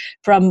emails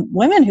from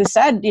women who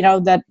said,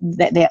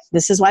 that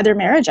this is why their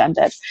marriage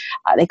ended.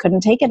 They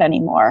couldn't take it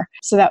anymore.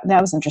 So that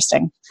was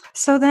interesting.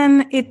 So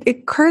then it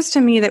occurs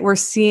to me that we're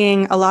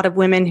seeing a lot of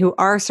women who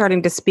are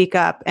starting to speak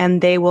up,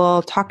 and they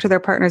will talk to their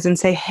partners and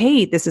say,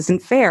 hey, this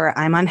isn't fair.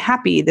 I'm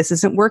unhappy. This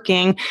isn't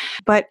working.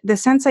 But the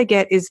sense I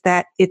get is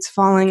that it's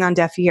falling on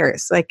deaf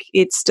ears. Like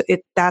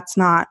that's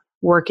not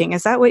working.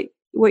 Is that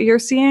what you're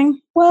seeing?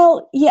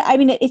 Well, yeah, I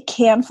mean, it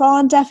can fall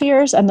on deaf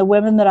ears. And the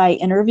women that I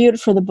interviewed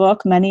for the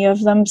book, many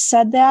of them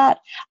said that.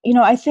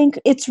 I think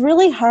it's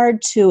really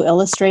hard to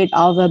illustrate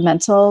all the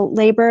mental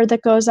labor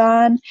that goes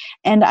on.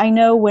 And I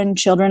know when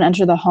children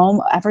enter the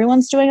home,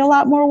 everyone's doing a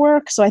lot more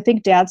work. So I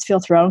think dads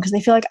feel thrown because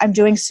they feel like I'm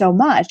doing so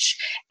much.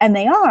 And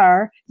they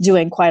are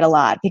doing quite a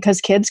lot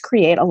because kids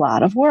create a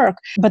lot of work.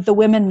 But the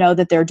women know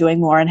that they're doing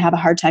more and have a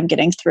hard time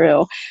getting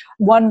through.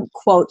 One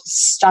quote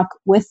stuck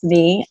with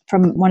me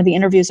from one of the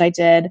interviews I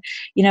did.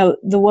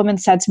 The woman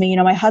said to me,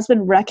 my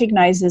husband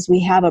recognizes we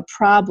have a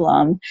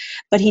problem,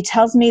 but he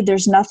tells me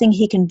there's nothing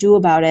he can do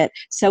about it.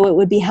 So it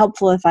would be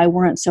helpful if I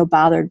weren't so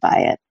bothered by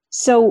it.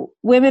 So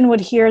women would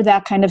hear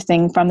that kind of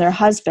thing from their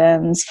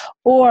husbands,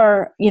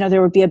 or,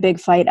 there would be a big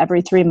fight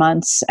every 3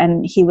 months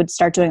and he would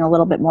start doing a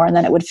little bit more and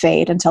then it would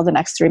fade until the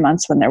next 3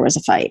 months when there was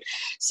a fight.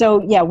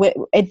 So yeah,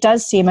 it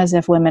does seem as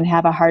if women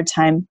have a hard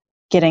time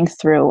getting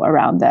through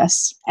around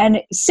this.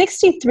 And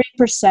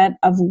 63%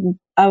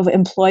 of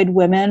employed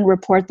women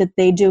report that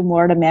they do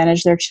more to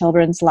manage their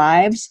children's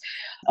lives.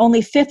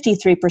 Only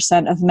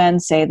 53% of men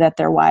say that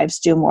their wives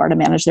do more to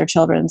manage their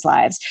children's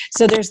lives.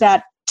 So there's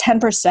that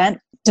 10%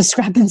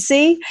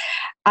 discrepancy.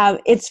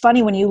 It's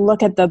funny when you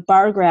look at the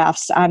bar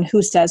graphs on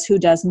who says who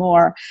does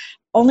more.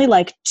 Only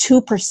like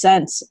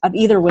 2% of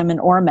either women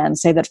or men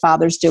say that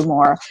fathers do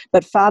more,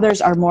 but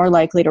fathers are more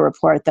likely to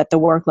report that the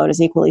workload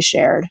is equally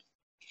shared.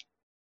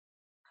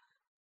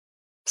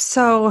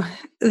 So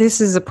this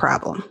is a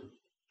problem.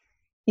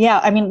 Yeah,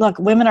 I mean, look,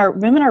 women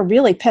are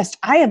really pissed.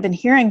 I've been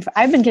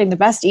getting the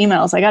best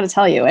emails, I got to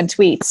tell you, and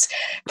tweets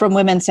from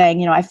women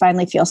saying, I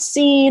finally feel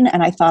seen,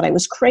 and I thought I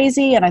was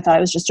crazy, and I thought I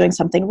was just doing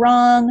something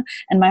wrong,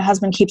 and my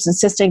husband keeps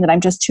insisting that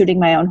I'm just tooting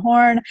my own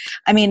horn.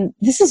 I mean,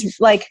 this is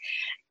like,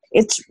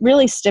 it's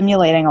really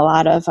stimulating a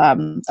lot of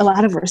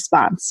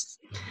response.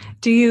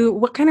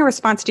 What kind of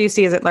response do you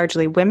see? Is it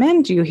largely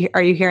women?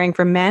 Are you hearing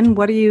from men?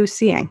 What are you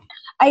seeing?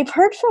 I've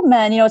heard from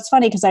men. It's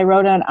funny because I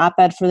wrote an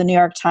op-ed for the New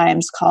York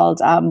Times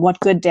called "What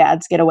Good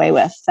Dads Get Away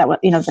With."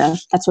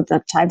 That's what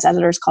the Times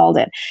editors titled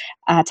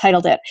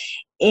it,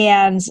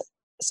 and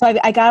so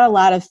I got a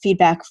lot of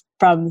feedback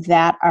from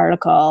that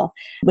article,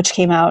 which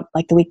came out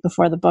like the week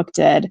before the book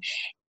did.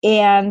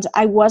 And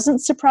I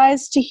wasn't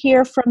surprised to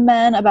hear from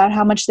men about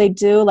how much they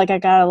do. Like I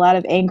got a lot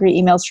of angry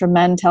emails from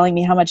men telling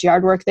me how much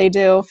yard work they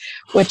do,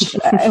 which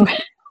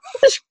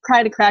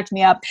kind of cracked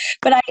me up.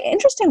 But I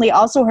interestingly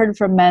also heard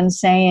from men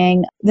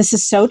saying, this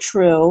is so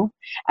true.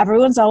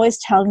 Everyone's always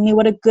telling me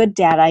what a good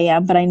dad I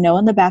am, but I know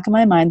in the back of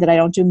my mind that I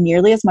don't do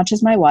nearly as much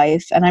as my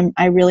wife, and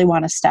I really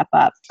want to step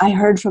up. I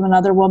heard from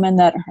another woman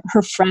that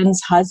her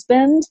friend's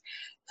husband,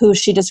 who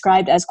she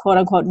described as quote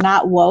unquote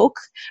not woke,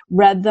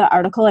 read the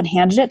article and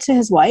handed it to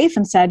his wife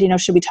and said,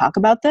 should we talk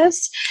about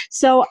this?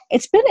 So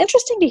it's been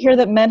interesting to hear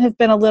that men have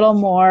been a little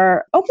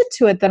more open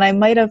to it than I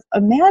might have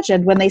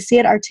imagined when they see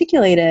it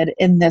articulated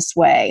in this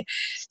way.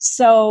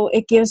 So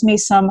it gives me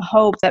some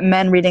hope that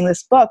men reading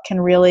this book can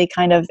really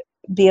kind of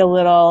be a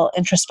little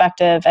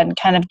introspective and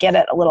kind of get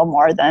it a little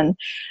more than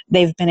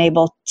they've been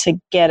able to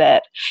get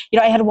it.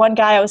 I had one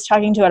guy I was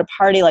talking to at a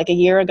party like a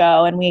year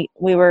ago, and we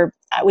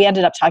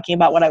ended up talking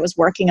about what I was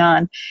working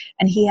on,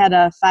 and he had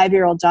a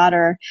 5-year-old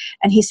daughter,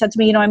 and he said to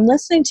me, I'm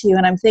listening to you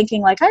and I'm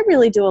thinking like, I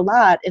really do a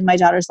lot in my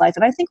daughter's life,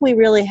 and I think we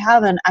really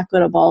have an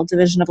equitable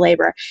division of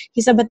labor.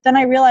 He said, but then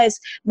I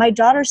realized my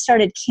daughter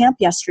started camp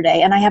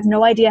yesterday and I have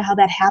no idea how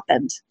that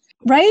happened.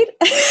 Right?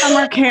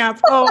 Summer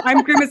camp. Oh,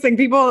 I'm grimacing.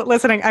 People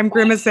listening, I'm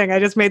grimacing. I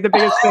just made the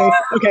biggest face.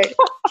 Okay,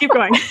 keep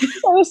going.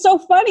 It was so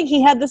funny.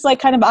 He had this like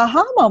kind of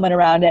aha moment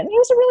around it. And he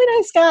was a really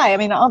nice guy. I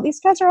mean, all these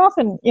guys are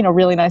often,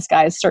 really nice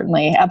guys,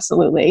 certainly.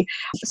 Absolutely.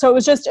 So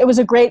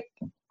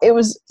it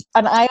was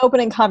an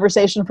eye-opening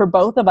conversation for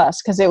both of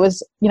us because it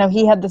was,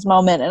 he had this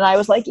moment and I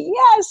was like,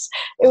 yes,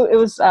 it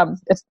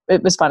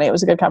was funny. It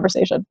was a good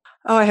conversation.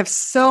 Oh, I have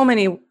so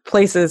many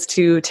places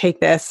to take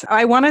this.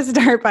 I want to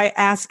start by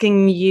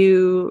asking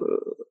you,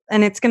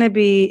 and it's going to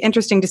be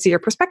interesting to see your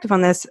perspective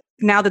on this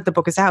now that the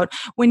book is out.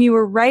 When you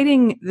were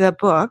writing the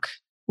book,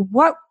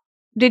 what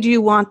did you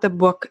want the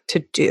book to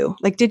do?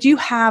 Like, did you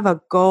have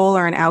a goal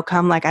or an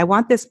outcome? Like, I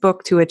want this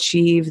book to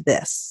achieve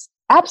this.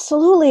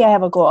 Absolutely, I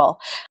have a goal.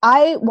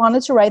 I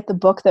wanted to write the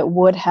book that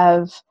would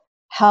have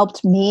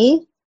helped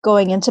me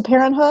going into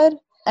parenthood.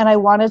 And I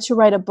wanted to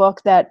write a book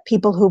that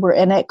people who were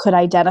in it could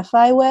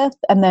identify with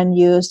and then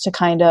use to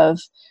kind of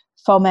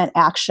foment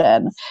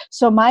action.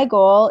 So my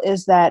goal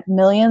is that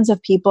millions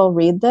of people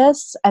read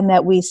this and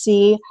that we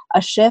see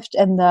a shift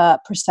in the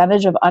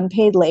percentage of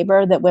unpaid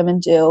labor that women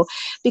do,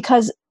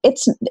 because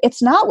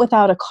it's not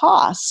without a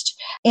cost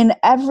in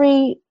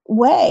every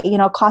way,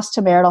 cost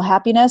to marital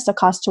happiness, a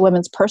cost to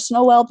women's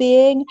personal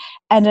well-being,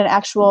 and an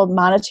actual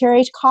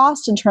monetary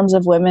cost in terms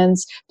of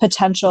women's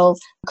potential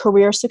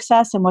career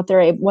success and what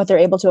they're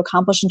able to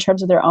accomplish in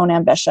terms of their own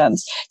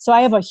ambitions. So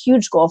I have a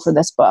huge goal for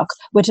this book,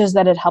 which is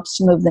that it helps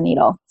to move the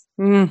needle.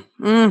 We're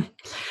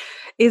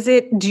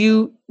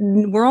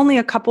only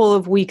a couple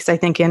of weeks, I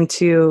think,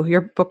 into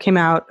your book came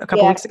out a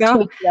couple weeks ago. 2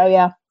 weeks ago,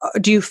 yeah.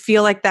 Do you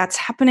feel like that's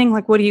happening?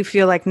 Like, what do you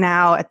feel like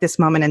now at this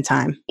moment in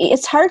time?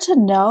 It's hard to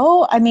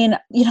know. I mean,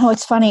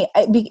 it's funny.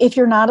 If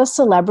you're not a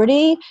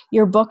celebrity,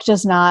 your book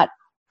does not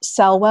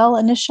sell well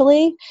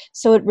initially.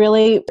 So it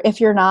really, if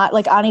you're not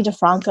like Ani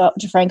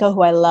DeFranco,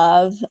 who I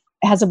love,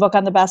 has a book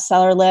on the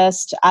bestseller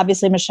list.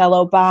 Obviously, Michelle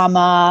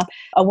Obama,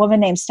 a woman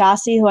named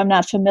Stassi, who I'm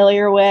not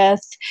familiar with.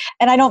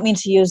 And I don't mean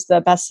to use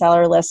the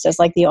bestseller list as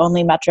like the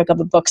only metric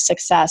of a book's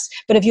success.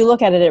 But if you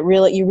look at it,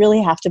 you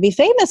really have to be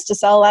famous to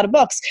sell a lot of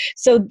books.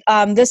 So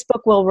this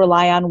book will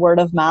rely on word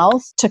of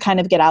mouth to kind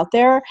of get out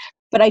there.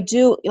 But I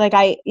do,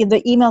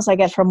 the emails I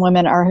get from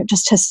women are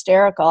just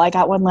hysterical. I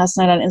got one last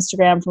night on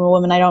Instagram from a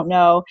woman I don't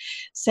know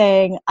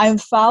saying, I'm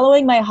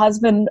following my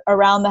husband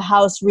around the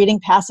house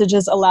reading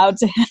passages aloud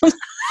to him.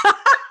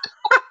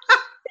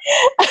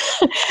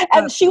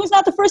 And she was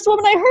not the first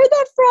woman I heard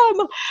that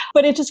from,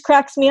 but it just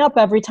cracks me up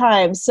every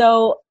time.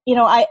 So,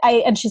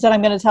 and she said,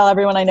 I'm going to tell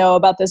everyone I know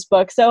about this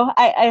book. So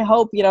I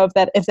hope,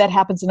 if that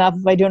happens enough,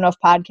 if I do enough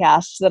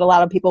podcasts, that a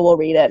lot of people will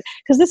read it.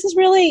 Because this is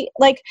really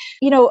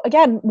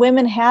again,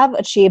 women have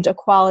achieved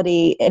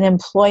equality in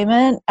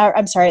employment,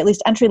 at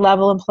least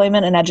entry-level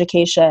employment and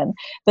education.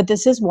 But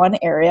this is one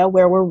area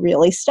where we're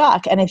really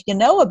stuck. And if you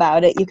know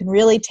about it, you can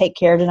really take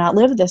care to not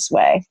live this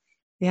way.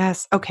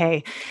 Yes.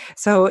 Okay.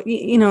 So,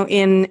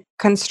 in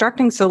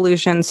constructing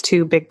solutions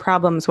to big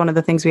problems, one of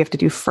the things we have to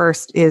do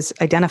first is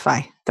identify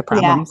the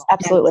problems. Yeah,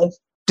 absolutely.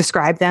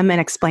 Describe them and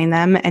explain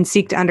them and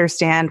seek to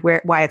understand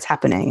why it's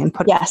happening and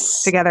put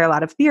together a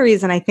lot of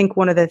theories. And I think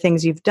one of the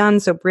things you've done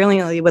so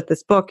brilliantly with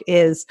this book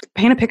is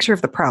paint a picture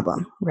of the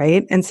problem,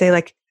 right? And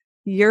say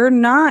you're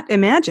not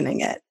imagining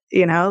it.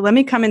 Let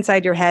me come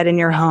inside your head in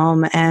your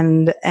home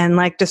and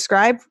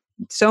describe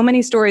so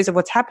many stories of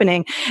what's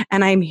happening.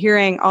 And I'm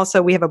hearing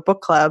also, we have a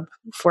book club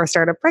for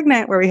Startup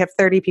Pregnant where we have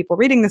 30 people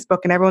reading this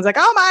book and everyone's like,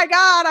 oh my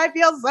God, I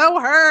feel so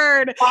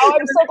heard. Oh,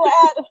 I'm so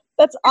glad.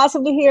 That's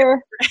awesome to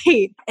hear.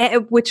 Right.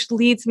 Which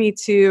leads me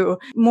to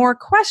more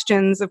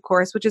questions, of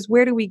course, which is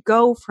where do we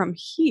go from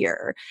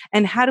here?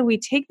 And how do we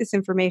take this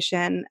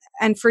information?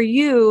 And for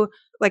you,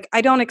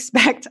 I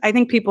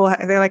think people,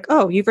 they're like,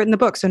 oh, you've written the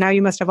book, so now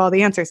you must have all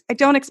the answers. I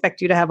don't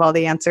expect you to have all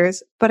the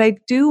answers, but I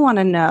do want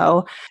to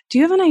know, do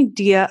you have an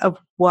idea of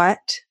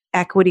what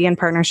equity in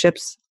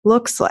partnerships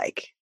looks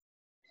like?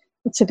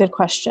 That's a good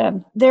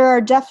question. There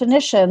are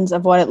definitions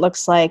of what it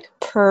looks like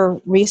per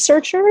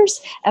researchers,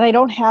 and I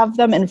don't have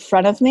them in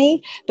front of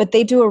me, but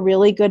they do a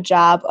really good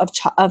job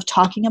of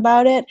talking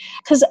about it,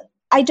 because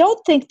I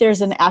don't think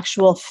there's an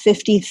actual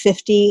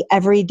 50-50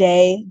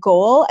 everyday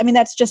goal. I mean,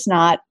 that's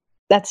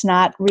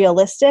not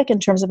realistic in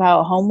terms of how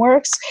a home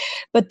works.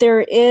 But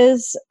there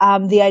is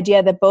the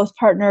idea that both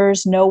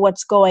partners know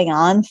what's going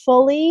on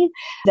fully,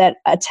 that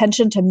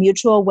attention to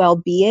mutual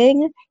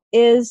well-being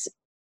is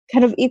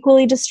kind of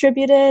equally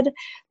distributed,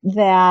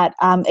 that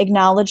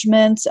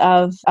acknowledgement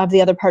of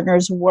the other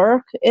partner's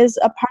work is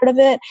a part of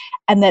it,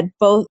 and that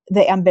both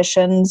the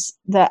ambitions,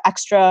 the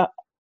extra,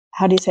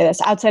 how do you say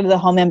this, outside of the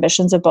home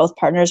ambitions of both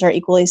partners are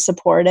equally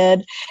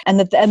supported, and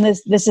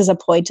this is a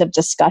point of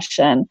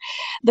discussion.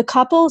 The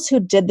couples who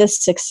did this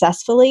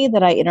successfully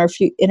that I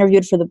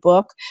interviewed for the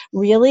book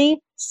really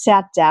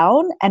sat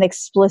down and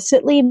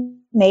explicitly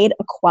made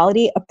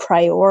equality a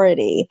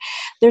priority.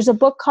 There's a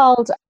book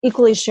called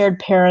Equally Shared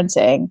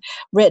Parenting,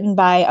 written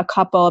by a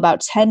couple about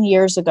 10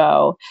 years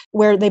ago,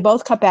 where they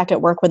both cut back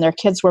at work when their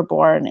kids were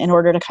born in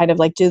order to kind of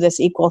like do this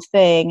equal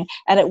thing.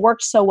 And it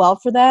worked so well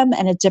for them,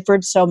 and it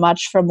differed so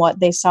much from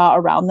what they saw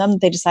around them,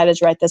 they decided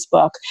to write this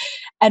book.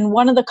 And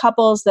one of the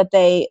couples that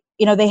they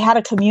had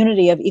a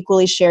community of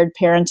equally shared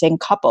parenting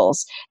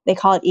couples. They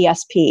call it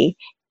ESP,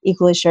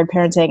 Equally Shared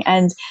Parenting.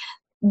 And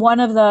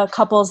one of the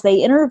couples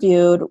they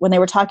interviewed, when they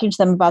were talking to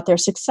them about their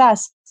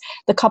success,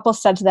 the couple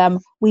said to them,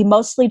 we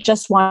mostly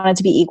just wanted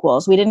to be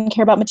equals. We didn't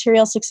care about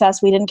material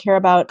success. We didn't care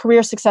about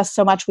career success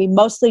so much. We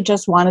mostly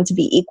just wanted to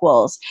be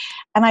equals.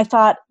 And I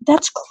thought,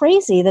 that's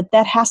crazy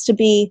that has to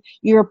be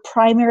your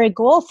primary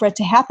goal for it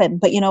to happen.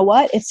 But you know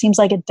what? It seems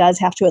like it does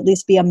have to at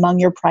least be among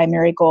your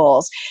primary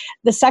goals.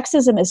 The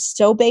sexism is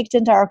so baked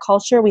into our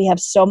culture. We have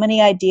so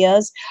many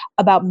ideas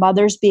about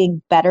mothers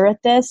being better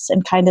at this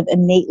and kind of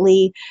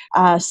innately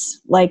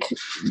like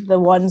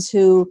the ones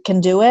who can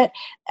do it.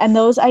 And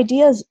those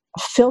ideas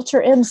filter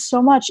in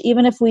so much,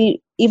 even if we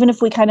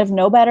kind of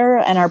know better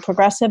and are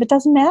progressive, it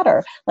doesn't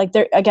matter. Like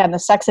again, the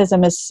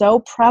sexism is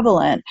so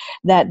prevalent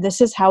that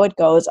this is how it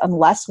goes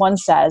unless one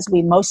says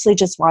we mostly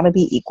just want to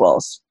be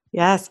equals.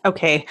 Yes.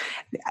 Okay.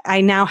 I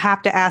now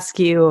have to ask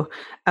you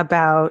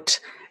about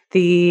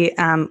the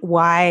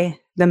why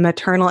the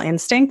maternal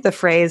instinct, the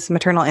phrase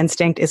maternal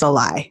instinct is a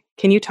lie.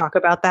 Can you talk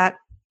about that?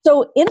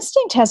 So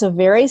instinct has a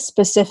very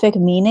specific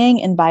meaning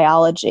in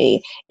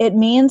biology. It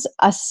means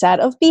a set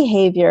of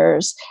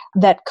behaviors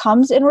that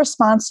comes in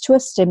response to a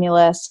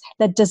stimulus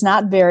that does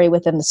not vary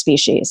within the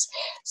species.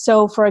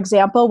 So for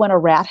example, when a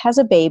rat has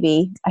a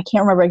baby, I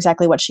can't remember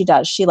exactly what she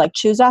does. She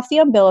chews off the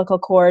umbilical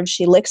cord,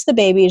 she licks the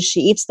babies,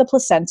 she eats the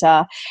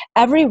placenta.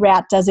 Every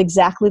rat does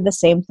exactly the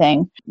same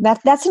thing.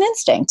 That's an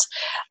instinct.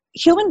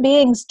 Human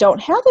beings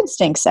don't have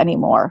instincts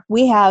anymore.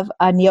 We have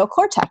a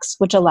neocortex,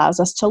 which allows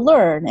us to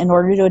learn in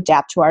order to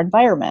adapt to our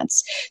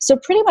environments. So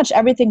pretty much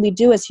everything we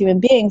do as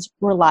human beings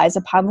relies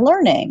upon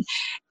learning.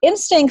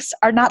 Instincts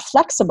are not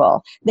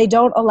flexible. They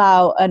don't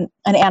allow an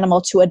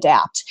animal to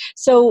adapt.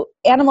 So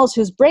animals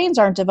whose brains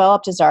aren't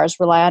developed as ours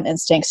rely on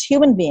instincts.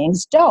 Human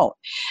beings don't.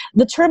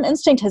 The term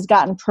instinct has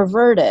gotten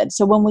perverted.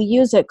 So when we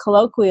use it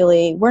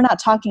colloquially, we're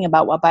not talking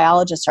about what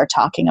biologists are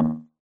talking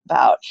about.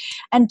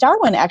 And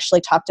Darwin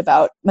actually talked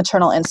about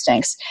maternal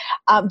instincts.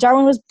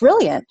 Darwin was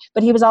brilliant,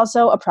 but he was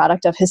also a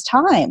product of his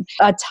time,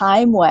 a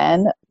time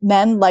when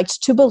men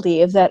liked to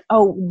believe that,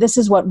 oh, this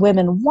is what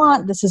women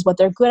want, this is what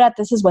they're good at,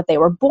 this is what they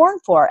were born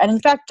for. And in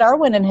fact,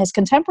 Darwin and his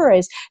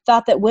contemporaries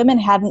thought that women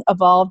hadn't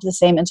evolved the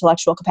same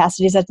intellectual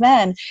capacities as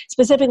men,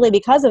 specifically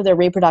because of their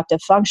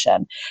reproductive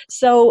function.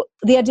 So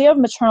the idea of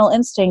maternal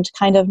instinct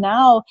kind of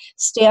now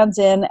stands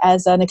in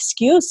as an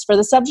excuse for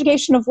the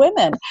subjugation of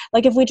women.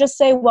 Like if we just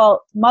say,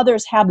 well,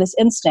 mothers have this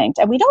instinct,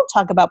 and we don't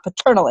talk about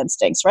paternal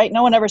instincts, right?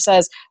 No one ever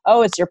says,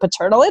 oh, it's your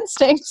paternal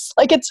instincts.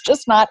 Like it's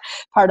just not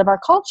part of our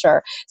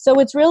culture. So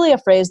it's really a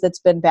phrase that's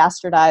been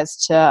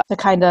bastardized to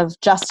kind of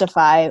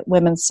justify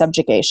women's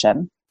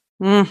subjugation.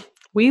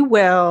 We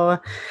will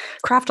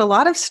craft a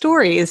lot of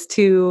stories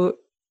to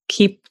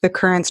keep the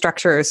current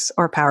structures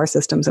or power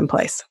systems in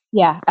place.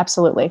 Yeah,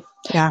 absolutely.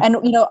 Yeah. And,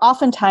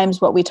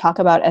 oftentimes what we talk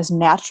about as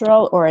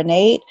natural or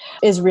innate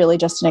is really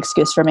just an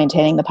excuse for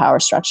maintaining the power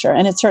structure.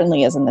 And it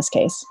certainly is in this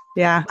case.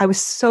 Yeah. I was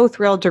so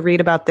thrilled to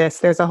read about this.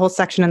 There's a whole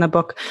section in the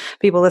book,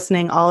 people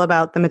listening, all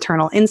about the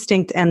maternal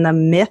instinct and the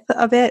myth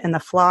of it and the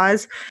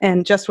flaws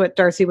and just what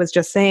Darcy was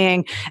just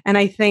saying. And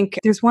I think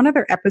there's one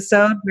other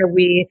episode where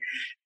we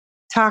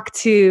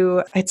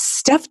it's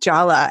Steph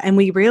Jala, and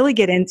we really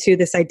get into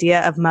this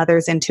idea of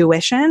mother's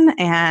intuition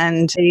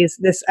and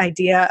this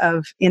idea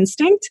of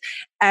instinct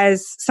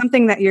as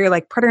something that you're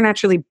like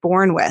preternaturally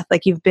born with.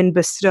 Like you've been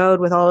bestowed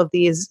with all of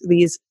these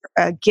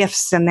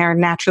gifts and they're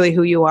naturally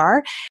who you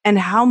are, and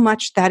how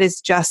much that is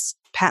just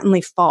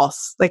patently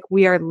false. Like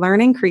we are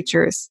learning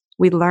creatures.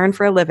 We learn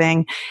for a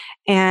living,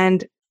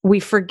 and we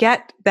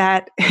forget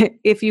that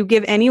if you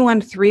give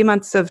anyone 3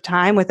 months of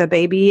time with a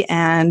baby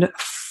and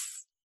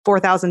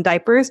 4,000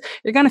 diapers,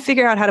 you're going to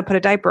figure out how to put a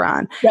diaper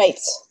on. Right.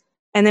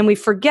 And then we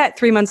forget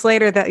 3 months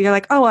later that you're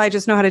like, oh, I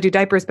just know how to do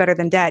diapers better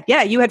than dad.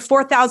 Yeah, you had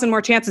 4,000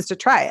 more chances to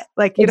try it.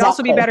 Like you'd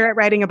also be better at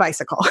riding a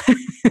bicycle.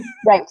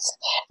 Right.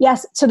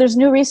 Yes. So there's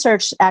new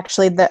research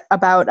actually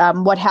about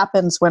what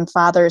happens when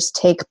fathers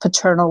take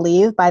paternal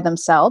leave by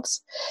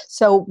themselves.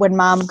 So when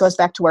mom goes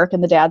back to work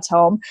and the dad's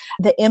home,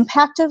 the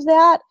impact of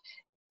that,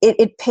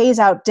 it pays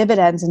out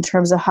dividends in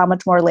terms of how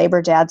much more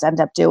labor dads end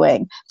up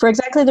doing for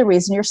exactly the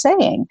reason you're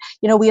saying.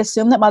 We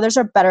assume that mothers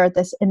are better at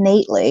this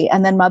innately,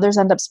 and then mothers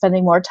end up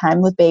spending more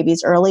time with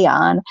babies early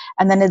on,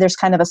 and then there's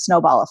kind of a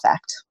snowball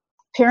effect.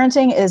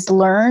 Parenting is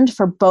learned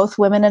for both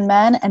women and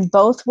men, and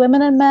both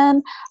women and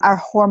men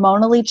are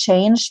hormonally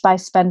changed by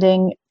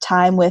spending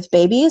time with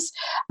babies.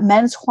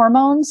 Men's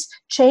hormones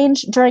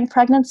change during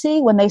pregnancy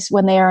when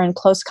they are in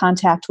close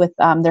contact with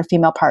their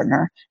female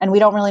partner. And we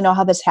don't really know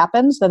how this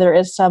happens, though there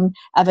is some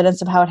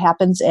evidence of how it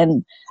happens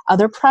in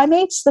other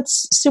primates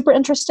that's super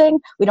interesting.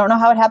 We don't know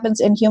how it happens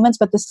in humans,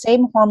 but the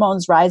same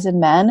hormones rise in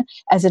men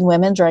as in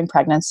women during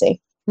pregnancy.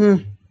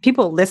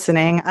 People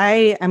listening,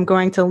 I am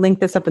going to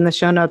link this up in the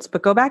show notes,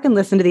 but go back and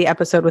listen to the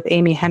episode with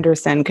Amy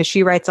Henderson, because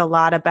she writes a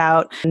lot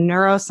about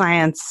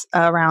neuroscience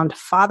around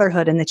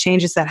fatherhood and the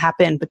changes that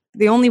happen. But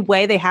the only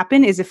way they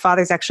happen is if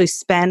fathers actually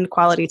spend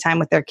quality time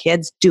with their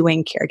kids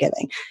doing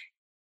caregiving.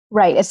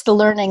 Right. It's the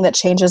learning that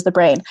changes the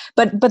brain.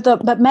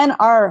 But men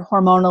are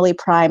hormonally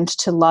primed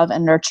to love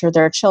and nurture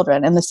their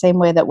children in the same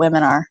way that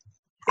women are.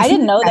 I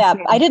didn't know that.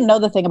 I didn't know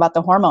the thing about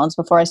the hormones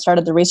before I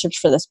started the research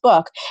for this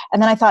book.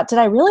 And then I thought, did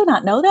I really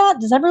not know that?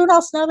 Does everyone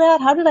else know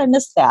that? How did I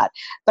miss that?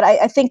 But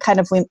I think kind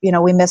of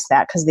we miss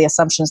that because of the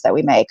assumptions that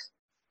we make.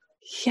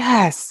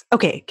 Yes.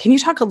 Okay. Can you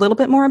talk a little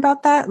bit more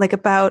about that?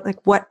 About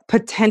what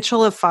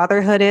potential of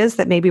fatherhood is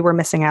that maybe we're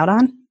missing out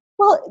on?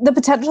 Well, the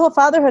potential of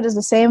fatherhood is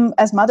the same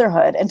as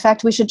motherhood. In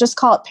fact, we should just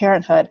call it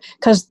parenthood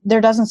because there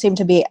doesn't seem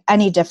to be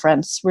any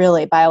difference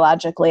really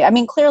biologically. I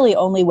mean, clearly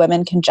only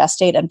women can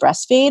gestate and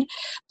breastfeed,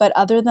 but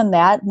other than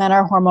that, men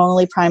are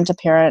hormonally primed to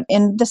parent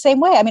in the same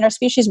way. I mean, our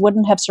species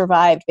wouldn't have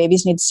survived.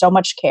 Babies need so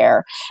much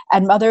care.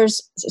 And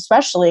mothers,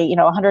 especially,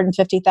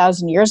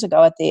 150,000 years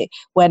ago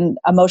when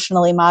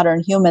emotionally modern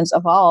humans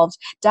evolved,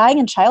 dying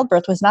in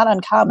childbirth was not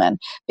uncommon.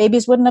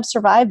 Babies wouldn't have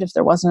survived if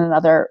there wasn't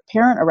another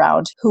parent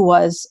around who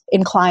was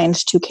inclined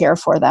to care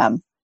for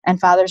them. And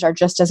fathers are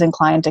just as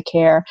inclined to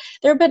care.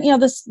 There have been,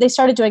 they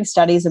started doing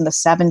studies in the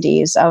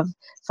 70s of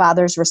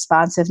fathers'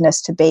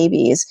 responsiveness to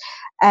babies.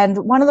 And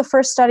one of the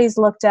first studies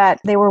looked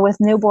at, they were with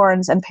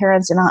newborns and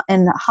parents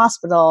in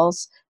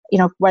hospitals,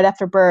 right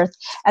after birth.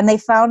 And they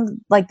found,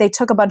 they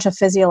took a bunch of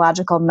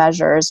physiological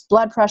measures,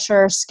 blood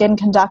pressure, skin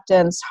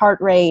conductance, heart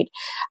rate.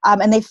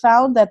 And they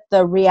found that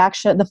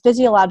the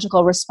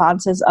physiological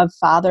responses of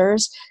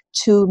fathers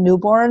to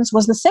newborns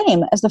was the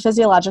same as the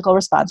physiological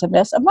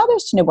responsiveness of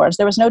mothers to newborns.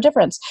 There was no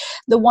difference.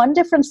 The one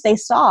difference they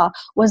saw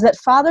was that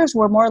fathers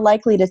were more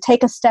likely to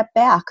take a step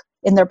back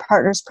in their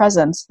partner's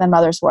presence than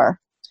mothers were.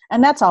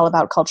 And that's all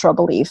about cultural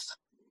belief.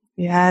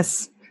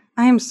 Yes.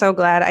 I am so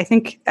glad. I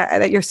think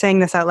that you're saying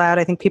this out loud.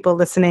 I think people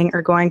listening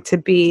are going to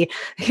be,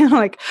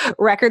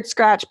 record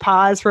scratch,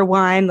 pause,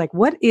 rewind.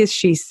 What is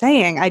she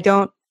saying?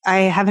 I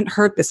haven't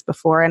heard this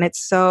before. And it's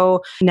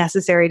so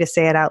necessary to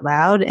say it out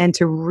loud and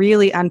to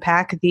really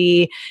unpack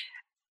the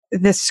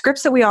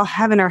scripts that we all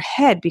have in our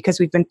head because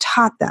we've been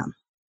taught them.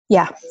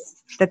 Yeah.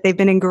 That they've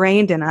been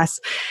ingrained in us.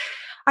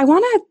 I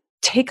want to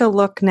take a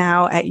look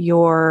now at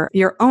your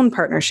own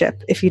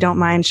partnership, if you don't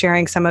mind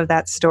sharing some of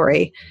that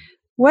story.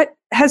 What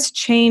has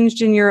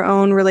changed in your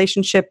own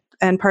relationship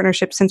and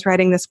partnership since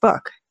writing this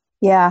book?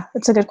 Yeah,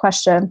 that's a good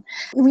question.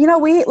 We,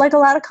 like a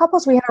lot of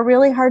couples, we had a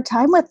really hard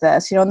time with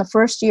this, in the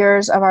first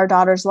years of our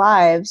daughter's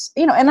lives,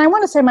 and I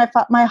want to say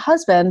my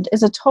husband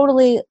is a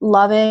totally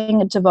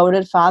loving,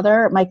 devoted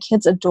father. My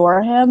kids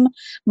adore him.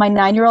 My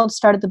 9-year-old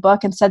started the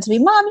book and said to me,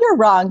 "Mom, you're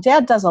wrong.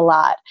 Dad does a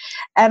lot."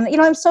 And,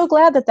 I'm so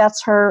glad that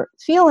that's her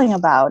feeling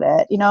about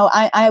it.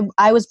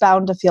 I was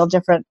bound to feel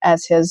different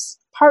as his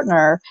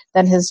partner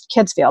than his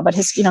kids feel, but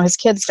his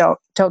kids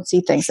don't see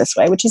things this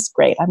way, which is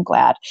great. I'm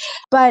glad.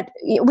 But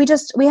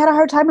we had a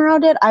hard time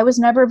around it. I was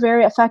never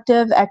very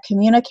effective at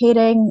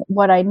communicating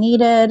what I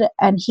needed,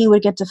 and he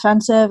would get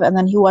defensive, and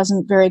then he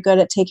wasn't very good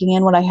at taking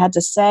in what I had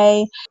to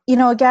say.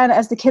 Again,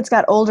 as the kids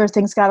got older,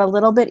 things got a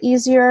little bit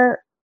easier.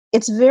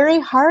 It's very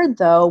hard,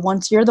 though,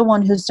 once you're the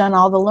one who's done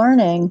all the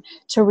learning,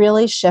 to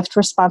really shift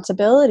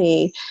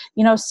responsibility.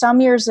 Some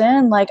years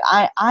in,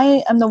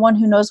 I am the one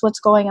who knows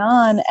what's going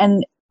on,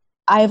 and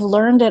I've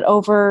learned it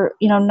over,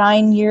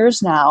 9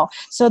 years now.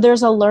 So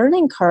there's a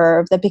learning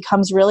curve that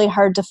becomes really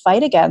hard to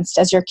fight against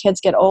as your kids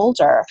get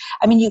older.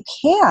 I mean, you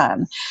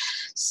can.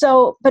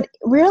 So, but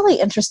really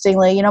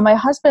interestingly, my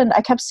husband,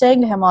 I kept saying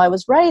to him while I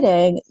was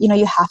writing,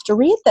 you have to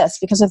read this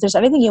because if there's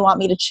anything you want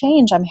me to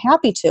change, I'm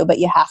happy to, but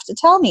you have to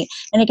tell me.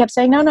 And he kept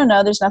saying,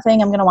 no, there's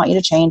nothing I'm going to want you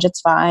to change.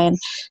 It's fine.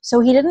 So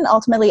he didn't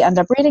ultimately end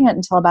up reading it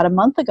until about a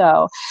month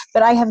ago.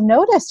 But I have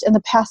noticed in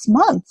the past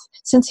month,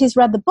 since he's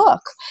read the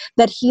book,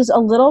 that he's a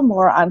little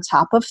more on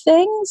top of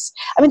things.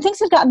 I mean, things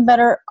have gotten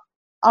better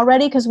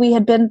already because we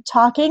had been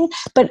talking,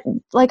 but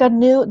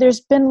there's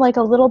been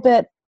a little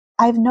bit,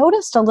 I've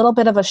noticed a little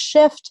bit of a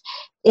shift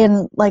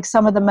in like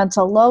some of the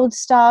mental load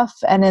stuff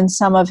and in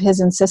some of his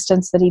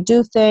insistence that he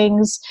do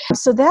things.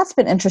 So that's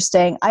been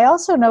interesting. I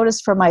also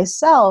noticed for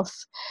myself,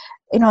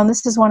 and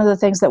this is one of the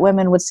things that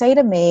women would say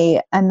to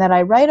me and that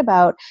I write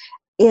about,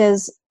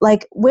 is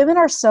like women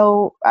are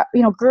so,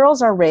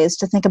 girls are raised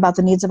to think about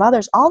the needs of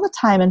others all the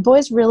time, and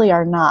boys really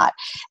are not.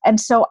 And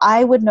so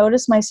I would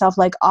notice myself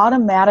like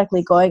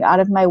automatically going out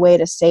of my way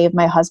to save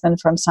my husband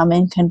from some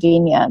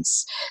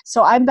inconvenience.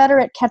 So I'm better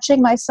at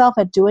catching myself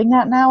at doing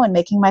that now and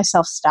making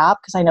myself stop,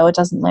 because I know it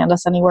doesn't land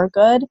us anywhere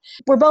good.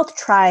 We're both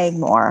trying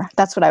more.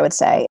 That's what I would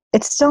say.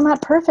 It's still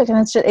not perfect. And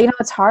it's just,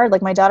 it's hard.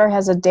 Like my daughter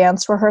has a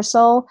dance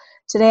rehearsal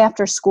today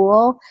after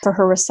school for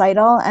her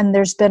recital. And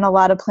there's been a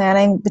lot of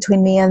planning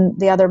between me and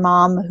the other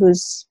mom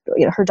who's,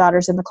 her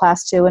daughter's in the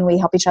class too. And we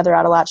help each other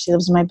out a lot. She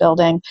lives in my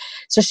building.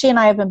 So she and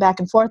I have been back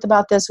and forth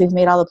about this. We've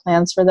made all the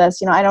plans for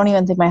this. I don't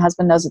even think my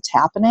husband knows it's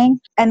happening.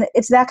 And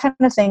it's that kind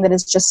of thing that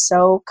is just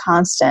so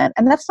constant.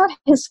 And that's not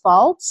his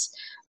fault.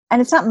 And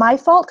it's not my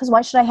fault, because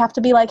why should I have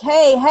to be like,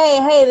 hey,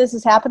 this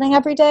is happening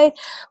every day?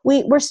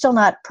 We're still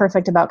not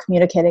perfect about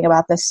communicating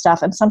about this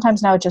stuff. And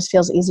sometimes now it just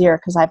feels easier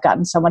because I've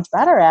gotten so much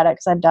better at it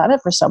because I've done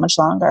it for so much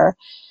longer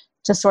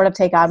to sort of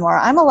take on more.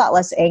 I'm a lot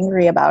less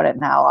angry about it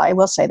now. I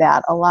will say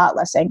that, a lot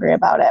less angry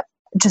about it.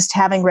 Just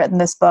having written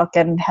this book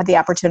and had the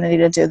opportunity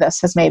to do this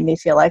has made me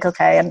feel like,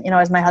 okay. And,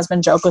 as my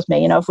husband joked with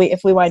me,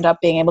 if we wind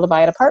up being able to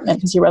buy an apartment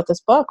because he wrote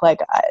this book, like,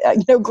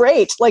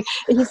 great. Like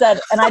he said,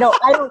 and I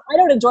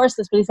don't endorse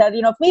this, but he said,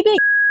 if me being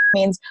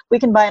means we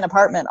can buy an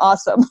apartment,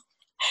 awesome.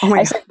 Oh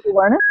I said, you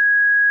weren't.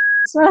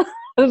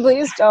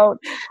 Please don't.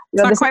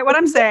 That's not quite what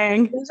I'm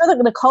saying. These are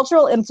the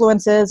cultural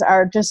influences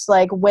are just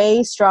like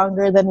way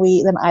stronger than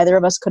either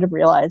of us could have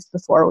realized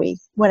before we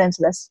went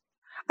into this.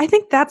 I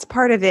think that's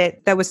part of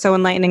it that was so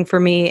enlightening for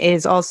me,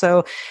 is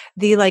also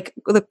the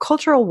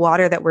cultural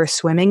water that we're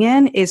swimming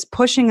in is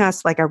pushing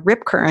us like a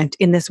rip current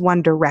in this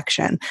one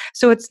direction.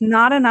 So it's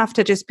not enough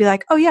to just be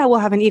like, oh yeah, we'll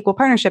have an equal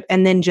partnership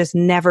and then just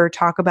never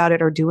talk about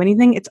it or do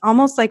anything. It's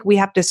almost like we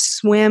have to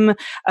swim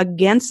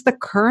against the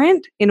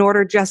current in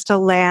order just to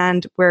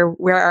land where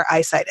our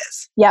eyesight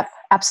is. Yep,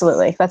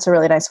 absolutely. That's a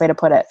really nice way to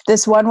put it.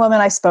 This one woman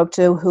I spoke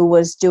to who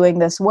was doing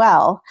this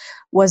well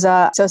was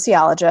a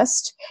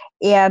sociologist,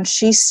 and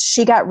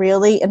she got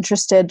really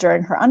interested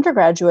during her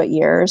undergraduate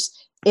years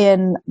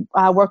in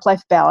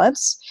work-life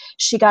balance.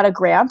 She got a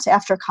grant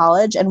after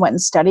college and went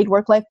and studied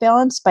work-life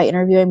balance by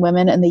interviewing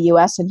women in the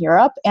US and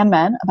Europe and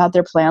men about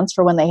their plans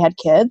for when they had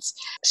kids.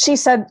 She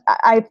said,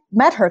 I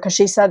met her because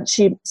she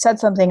said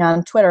something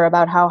on Twitter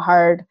about how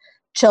hard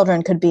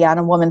children could be on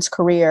a woman's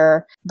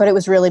career, but it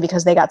was really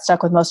because they got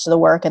stuck with most of the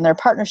work in their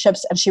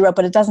partnerships. And she wrote,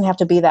 but it doesn't have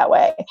to be that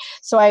way.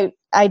 So I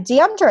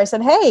DM'd her. I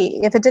said, hey,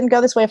 if it didn't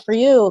go this way for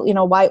you,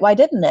 why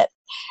didn't it?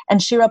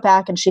 And she wrote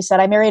back and she said,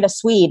 I married a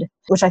Swede,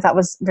 which I thought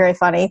was very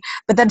funny.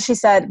 But then she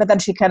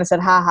kind of said,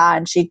 ha,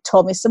 and she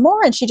told me some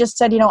more. And she just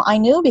said, I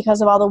knew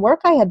because of all the work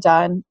I had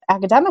done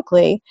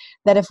academically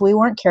that if we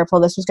weren't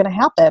careful, this was going to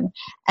happen.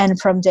 And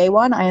from day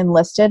one, I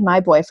enlisted my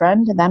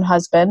boyfriend, then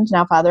husband,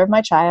 now father of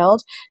my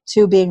child,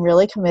 to being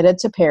really committed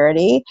to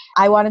parity.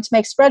 I wanted to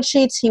make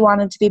spreadsheets. He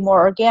wanted to be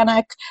more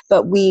organic,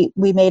 but we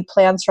made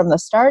plans from the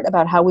start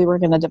about how we were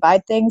going to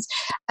divide things.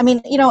 I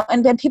mean,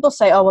 and then people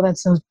say, oh, well, then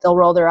they'll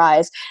roll their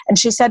eyes. And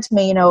she said to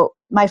me,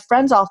 my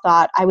friends all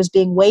thought I was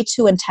being way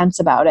too intense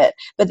about it,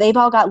 but they've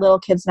all got little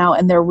kids now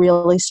and they're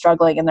really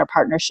struggling in their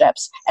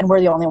partnerships. And we're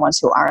the only ones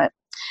who aren't.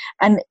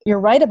 And you're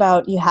right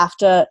about, you have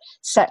to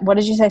set, what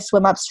did you say,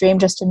 swim upstream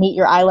just to meet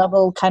your eye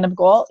level kind of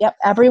goal. Yep.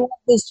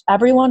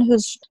 Everyone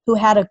who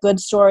had a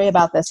good story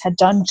about this had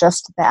done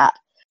just that.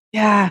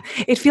 Yeah.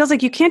 It feels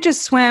like you can't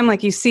just swim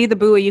like you see the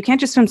buoy. You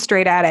can't just swim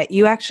straight at it.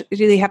 You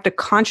actually have to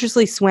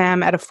consciously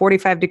swim at a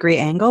 45-degree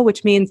angle,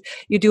 which means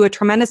you do a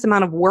tremendous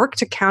amount of work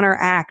to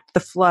counteract the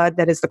flood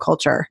that is the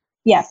culture.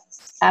 Yes,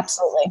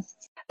 absolutely.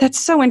 That's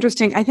so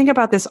interesting. I think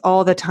about this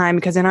all the time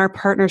because in our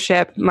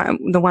partnership,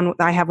 the one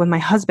I have with my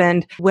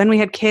husband, when we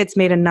had kids,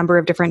 made a number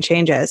of different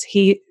changes.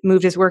 He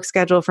moved his work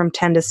schedule from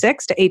 10 to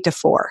 6 to 8 to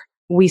 4.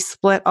 We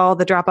split all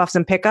the drop-offs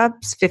and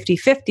pickups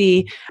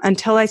 50-50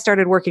 until I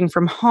started working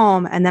from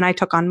home. And then I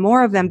took on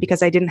more of them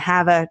because I didn't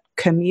have a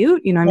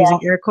commute. I'm using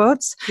air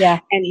quotes. Yeah.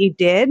 And he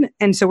did.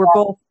 And so we're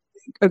both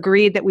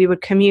agreed that we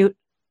would commute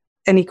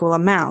an equal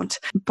amount.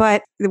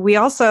 But we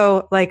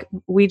also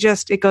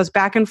it goes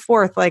back and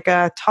forth like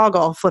a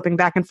toggle flipping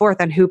back and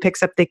forth on who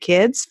picks up the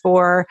kids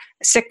for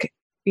sick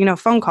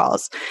phone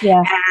calls.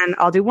 Yeah. And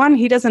I'll do one,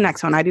 he does the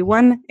next one, I do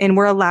one, and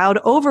we're allowed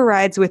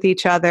overrides with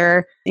each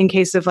other in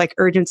case of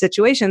urgent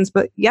situations.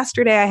 But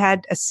yesterday I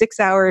had a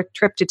 6-hour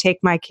trip to take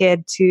my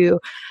kid to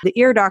the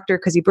ear doctor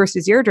because he burst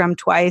his eardrum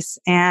twice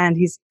and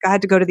he's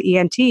had to go to the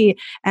ENT.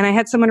 And I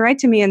had someone write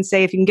to me and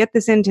say, if you can get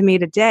this into me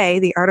today,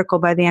 the article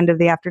by the end of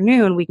the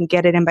afternoon, we can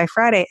get it in by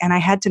Friday. And I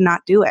had to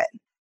not do it.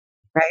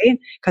 Right?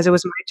 Because it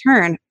was my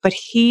turn. But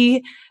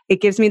it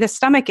gives me the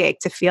stomach ache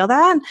to feel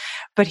that,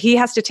 but he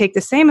has to take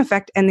the same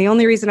effect. And the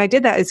only reason I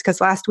did that is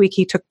because last week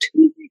he took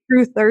Tuesday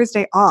through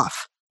Thursday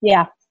off.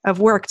 Yeah. of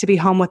work to be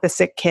home with a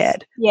sick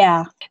kid.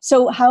 Yeah.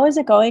 So how is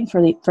it going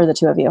for the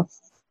two of you?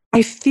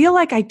 I feel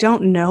like I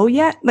don't know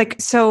yet.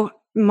 So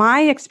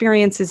my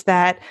experience is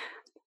that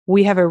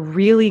we have a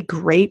really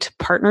great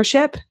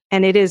partnership,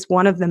 and it is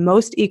one of the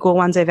most equal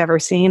ones I've ever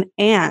seen.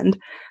 And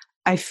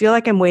I feel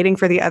like I'm waiting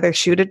for the other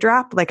shoe to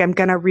drop. Like I'm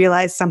going to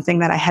realize something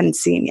that I hadn't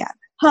seen yet.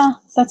 Huh.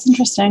 That's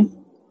interesting.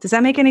 Does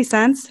that make any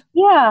sense?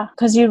 Yeah.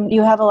 Because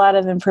you have a lot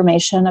of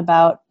information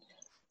about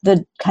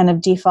the kind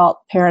of default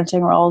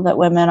parenting role that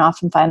women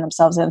often find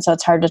themselves in. So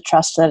it's hard to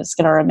trust that it's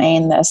going to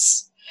remain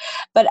this.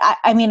 But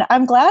I mean,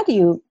 I'm glad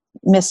you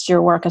missed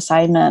your work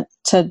assignment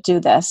to do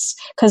this,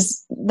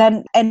 because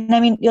then, and I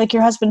mean, like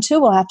your husband too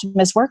will have to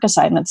miss work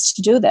assignments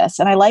to do this.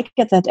 And I like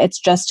it that it's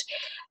just,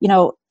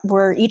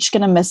 we're each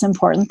going to miss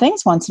important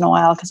things once in a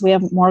while because we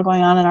have more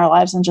going on in our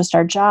lives than just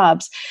our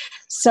jobs.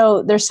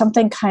 So there's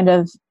something kind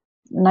of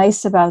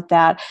nice about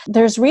that.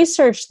 There's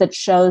research that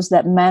shows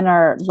that men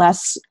are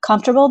less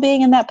comfortable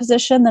being in that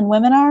position than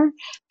women are,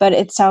 but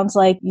it sounds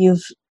like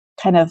you've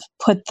kind of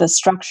put the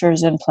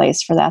structures in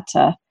place for that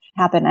to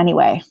happen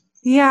anyway.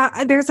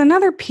 Yeah, there's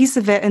another piece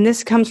of it, and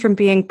this comes from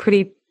being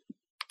pretty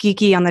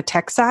geeky on the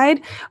tech side.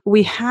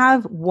 We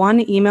have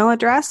one email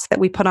address that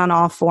we put on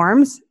all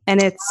forms, and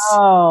it's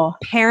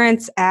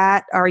parents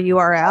at our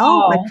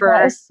URL.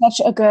 That is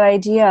such a good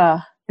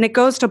idea. And it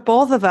goes to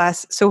both of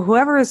us. So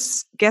whoever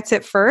gets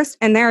it first,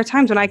 and there are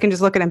times when I can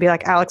just look at it and be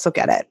like, Alex will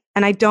get it.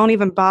 And I don't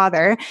even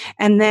bother.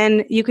 And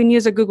then you can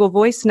use a Google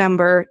Voice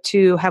number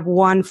to have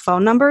one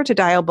phone number to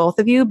dial both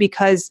of you,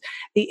 because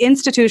the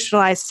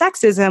institutionalized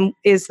sexism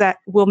is that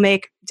we'll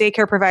make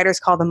daycare providers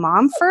call the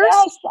mom first.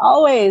 Yes,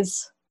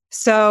 always.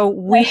 So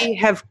we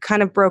have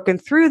kind of broken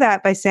through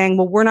that by saying,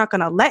 well, we're not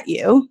going to let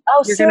you.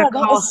 Oh, Sarah,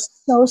 that is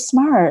so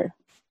smart.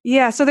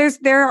 Yeah. So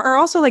there are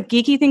also like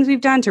geeky things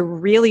we've done to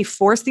really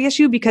force the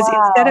issue, because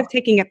instead of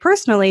taking it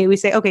personally, we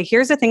say, okay,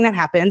 here's the thing that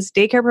happens.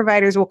 Daycare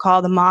providers will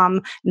call the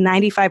mom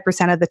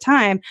 95% of the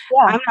time.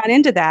 Yeah. I'm not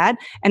into that.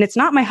 And it's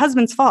not my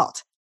husband's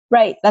fault.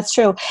 Right. That's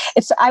true.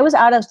 I was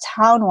out of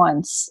town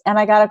once and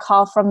I got a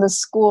call from the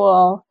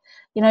school.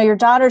 Your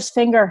daughter's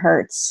finger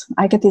hurts.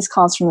 I get these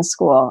calls from the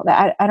school.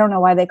 I don't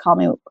know why they call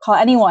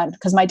anyone,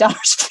 because my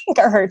daughter's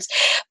finger hurts.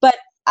 But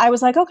I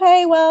was like,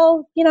 okay,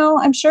 well,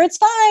 I'm sure it's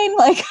fine.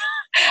 Like,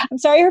 I'm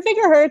sorry her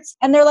finger hurts.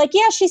 And they're like,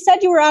 yeah, she said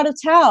you were out of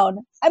town.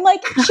 I'm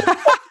like, she said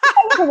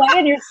I was away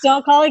and you're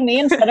still calling me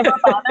instead of her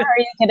father. Are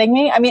you kidding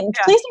me? I mean,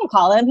 please don't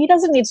call him. He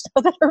doesn't need to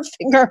know that her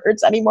finger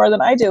hurts any more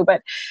than I do.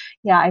 But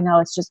yeah, I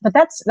know but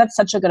that's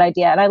such a good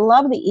idea. And I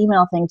love the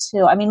email thing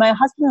too. I mean, my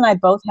husband and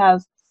I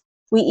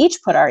we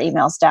each put our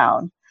emails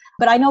down,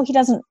 but I know he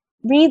doesn't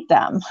read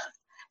them.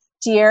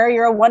 Dear,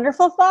 you're a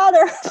wonderful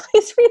father.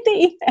 Please read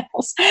the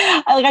emails.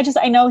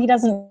 I know he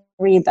doesn't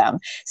read them.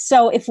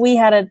 So if we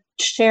had a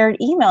shared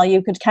email,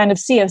 you could kind of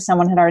see if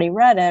someone had already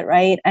read it,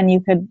 right? And you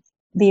could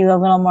be a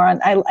little more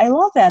I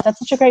love that. That's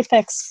such a great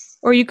fix.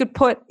 Or you could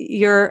put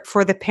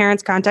for the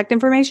parents' contact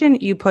information,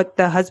 you put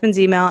the husband's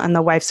email and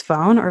the wife's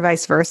phone, or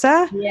vice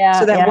versa. Yeah.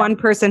 So that one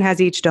person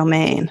has each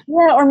domain.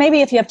 Yeah. Or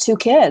maybe if you have two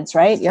kids,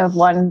 right? You have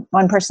one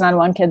person on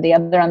one kid, the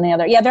other on the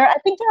other. Yeah. I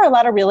think there are a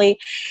lot of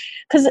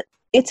because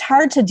it's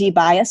hard to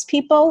debias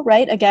people,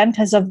 right? Again,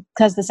 because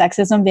the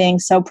sexism being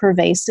so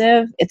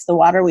pervasive, it's the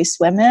water we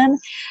swim in.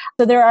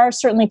 So there are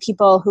certainly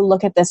people who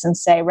look at this and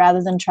say,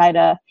 rather than try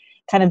to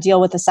kind of deal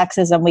with the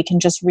sexism, we can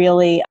just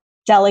really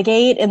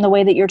delegate in the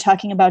way that you're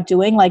talking about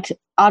doing, like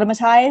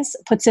automatize,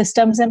 put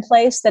systems in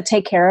place that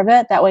take care of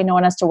it. That way no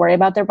one has to worry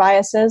about their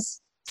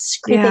biases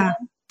creeping in.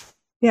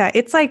 Yeah,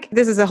 it's like,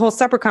 this is a whole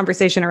separate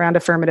conversation around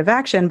affirmative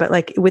action, but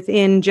like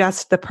within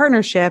just the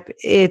partnership,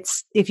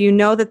 it's if you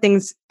know that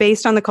things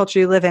based on the culture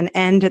you live in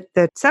end at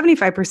the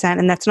 75%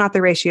 and that's not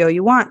the ratio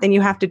you want, then you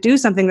have to do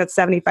something that's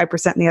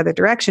 75% in the other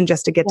direction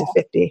just to get to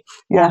 50.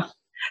 Yeah.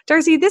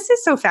 Darcy, this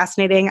is so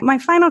fascinating. My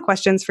final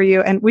questions for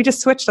you, and we just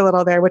switched a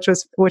little there, which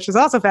was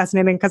also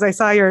fascinating because I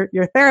saw your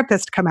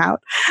therapist come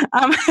out.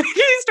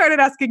 You started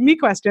asking me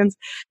questions.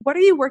 What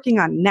are you working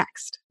on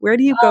next? Where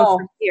do you go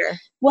from here?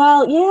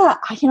 Well, yeah,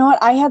 you know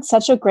what? I had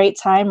such a great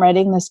time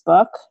writing this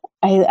book.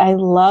 I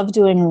love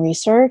doing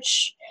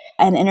research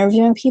and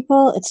interviewing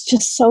people. It's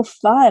just so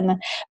fun.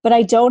 But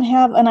I don't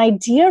have an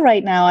idea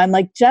right now. I'm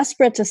like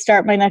desperate to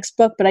start my next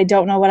book, but I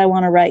don't know what I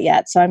want to write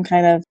yet. So I'm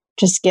kind of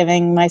just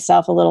giving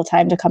myself a little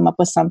time to come up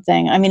with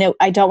something. I mean,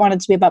 I don't want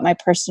it to be about my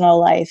personal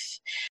life.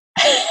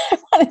 I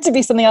want it to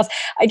be something else.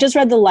 I just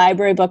read the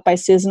library book by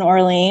Susan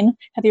Orlean.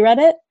 Have you read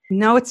it?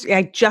 No,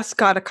 I just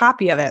got a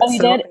copy of it. Oh, you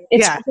did?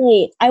 It's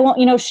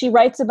great. She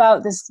writes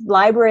about this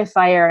library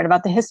fire and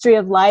about the history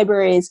of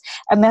libraries.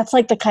 And that's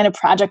like the kind of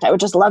project I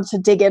would just love to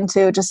dig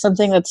into, just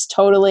something that's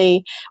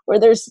totally where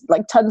there's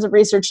like tons of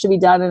research to be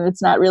done. And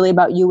it's not really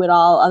about you at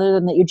all, other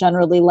than that you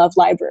generally love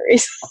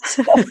libraries.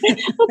 So that's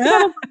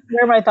kind of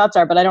where my thoughts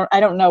are, but I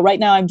don't know. Right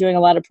now I'm doing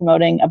a lot of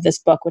promoting of this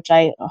book, which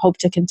I hope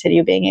to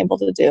continue being able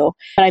to do,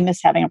 but I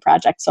miss having a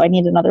project. So I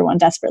need another one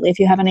desperately. If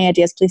you have any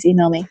ideas, please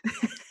email me.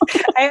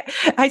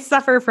 I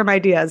suffer from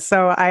ideas,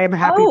 so I am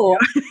happy. Oh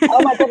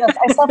my goodness.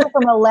 I suffer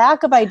from a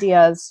lack of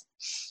ideas.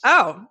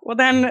 Oh, well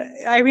then,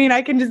 I mean,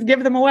 I can just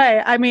give them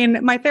away. I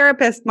mean, my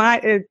therapist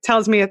it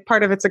tells me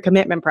part of it's a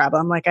commitment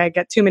problem. Like I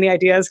get too many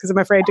ideas because I'm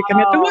afraid to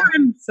commit to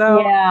one.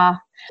 So yeah.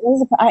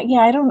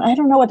 I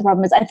don't know what the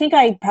problem is. I think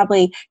I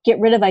probably get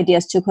rid of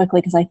ideas too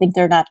quickly because I think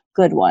they're not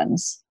good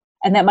ones.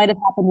 And that might have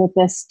happened with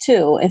this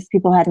too, if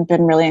people hadn't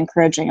been really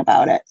encouraging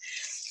about it.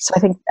 So I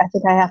think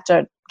I have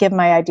to give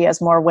my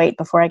ideas more weight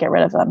before I get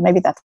rid of them. Maybe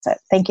that's it.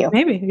 Thank you.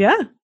 Maybe, yeah.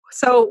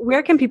 So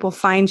where can people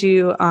find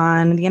you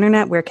on the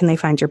internet? Where can they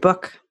find your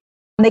book?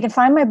 They can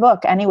find my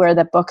book anywhere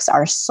that books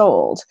are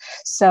sold.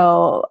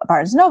 So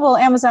Barnes & Noble,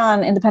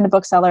 Amazon, independent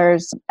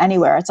booksellers,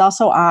 anywhere. It's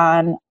also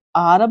on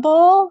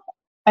Audible.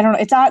 I don't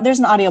know. There's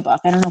an audiobook.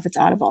 I don't know if it's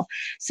Audible.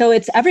 So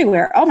it's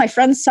everywhere. Oh, my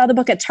friends saw the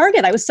book at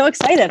Target. I was so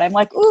excited. I'm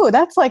like, ooh,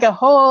 that's like a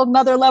whole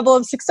nother level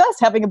of success,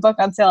 having a book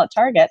on sale at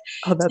Target.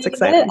 Oh, that's so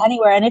exciting. Get it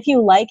anywhere. And if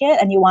you like it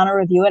and you want to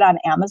review it on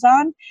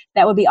Amazon,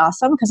 that would be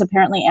awesome because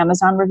apparently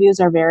Amazon reviews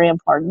are very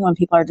important when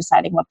people are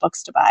deciding what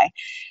books to buy.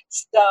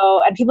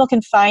 So, and people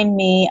can find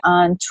me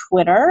on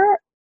Twitter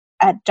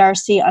at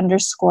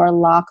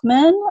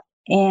Darcy_Lockman.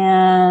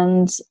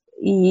 And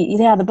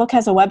yeah, the book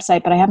has a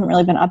website, but I haven't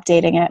really been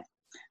updating it.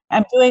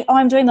 I'm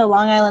doing the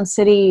Long Island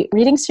City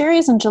reading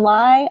series in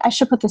July. I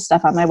should put this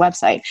stuff on my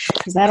website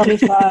because that'll be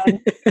fun.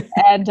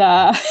 And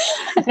I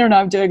don't know,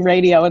 I'm doing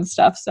radio and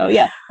stuff. So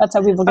yeah, that's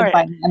how people can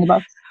find me in the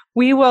book.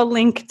 We will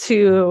link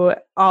to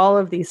all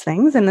of these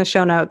things in the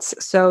show notes.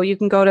 So you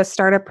can go to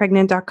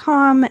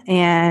startuppregnant.com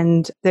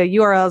and the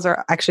URLs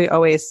are actually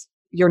always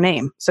your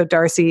name. So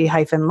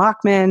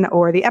Darcy-Lockman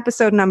or the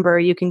episode number,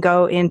 you can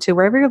go into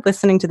wherever you're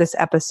listening to this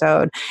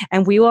episode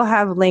and we will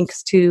have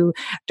links to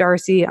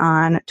Darcy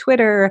on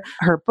Twitter,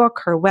 her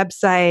book, her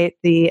website,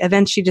 the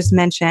events she just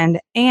mentioned.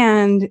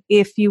 And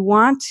if you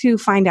want to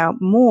find out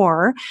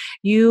more,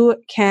 you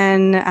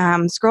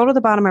can scroll to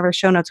the bottom of our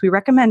show notes. We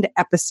recommend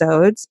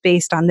episodes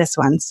based on this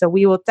one. So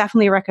we will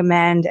definitely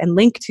recommend and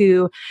link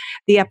to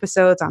the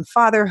episodes on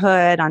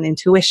fatherhood, on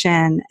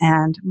intuition,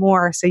 and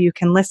more so you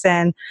can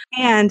listen.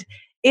 And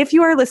if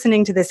you are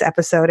listening to this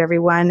episode,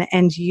 everyone,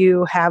 and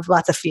you have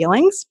lots of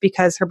feelings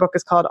because her book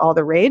is called All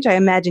the Rage, I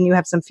imagine you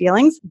have some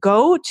feelings,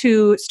 go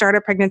to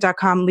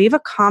startuppregnant.com, leave a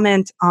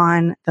comment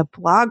on the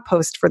blog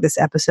post for this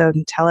episode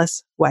and tell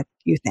us what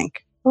you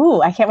think.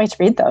 Ooh, I can't wait to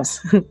read those.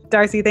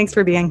 Darcy, thanks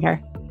for being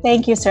here.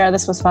 Thank you, Sarah.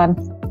 This was fun.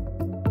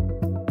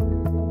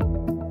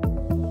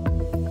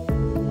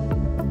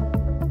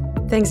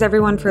 Thanks,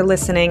 everyone, for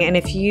listening. And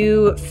if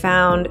you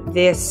found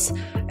this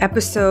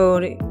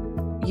episode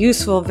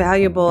useful,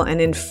 valuable, and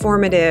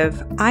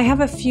informative, I have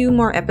a few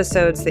more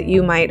episodes that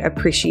you might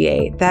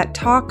appreciate that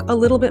talk a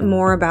little bit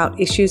more about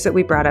issues that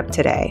we brought up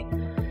today.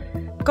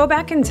 Go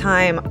back in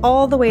time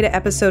all the way to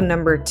episode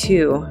number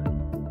 2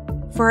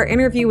 for our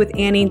interview with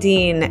Annie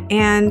Dean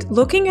and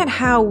looking at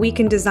how we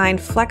can design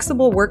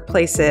flexible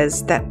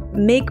workplaces that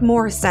make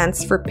more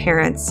sense for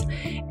parents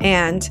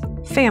and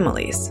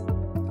families.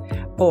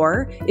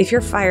 Or, if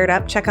you're fired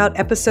up, check out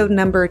episode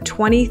number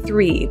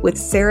 23 with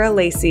Sarah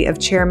Lacey of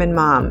Chairman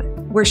Mom,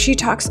 where she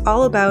talks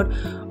all about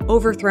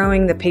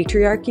overthrowing the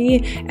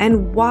patriarchy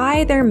and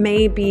why there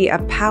may be a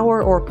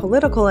power or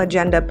political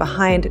agenda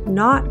behind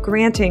not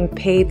granting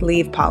paid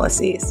leave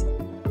policies.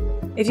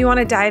 If you want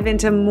to dive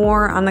into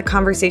more on the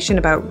conversation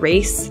about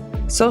race,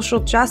 social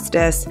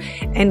justice,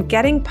 and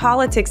getting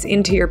politics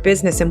into your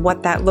business and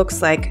what that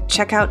looks like,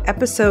 check out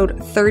episode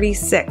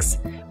 36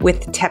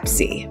 with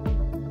Tepsi.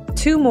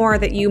 2 more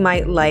that you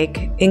might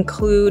like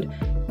include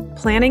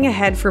Planning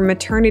Ahead for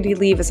Maternity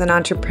Leave as an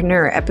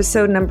Entrepreneur,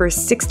 episode number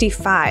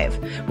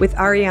 65 with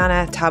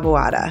Ariana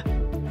Taboada.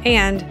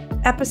 And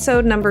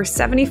episode number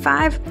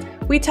 75,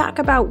 we talk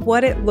about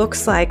what it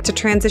looks like to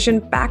transition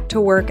back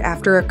to work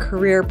after a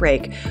career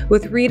break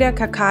with Rita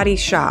Kakati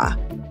Shah.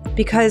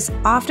 Because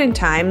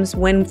oftentimes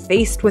when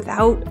faced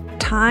without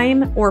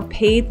time or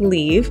paid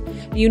leave,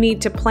 you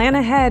need to plan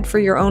ahead for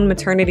your own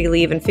maternity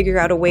leave and figure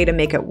out a way to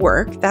make it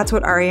work. That's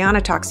what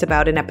Ariana talks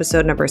about in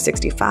episode number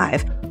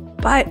 65.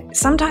 But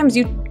sometimes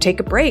you take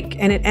a break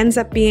and it ends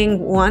up being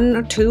 1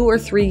 or 2 or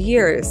 3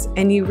 years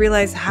and you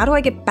realize, how do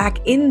I get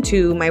back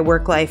into my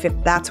work life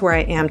if that's where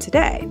I am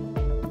today?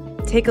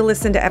 Take a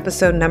listen to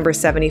episode number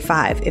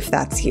 75 if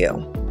that's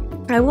you.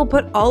 I will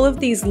put all of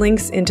these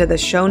links into the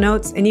show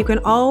notes, and you can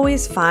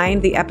always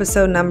find the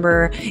episode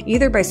number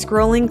either by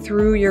scrolling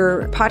through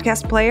your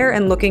podcast player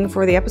and looking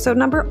for the episode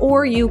number,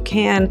 or you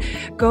can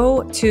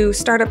go to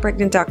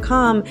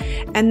startuppregnant.com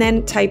and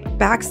then type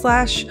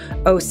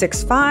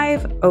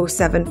 /065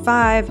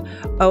 075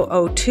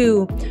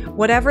 002,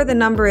 whatever the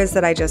number is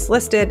that I just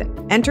listed,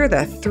 enter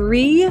the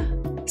 3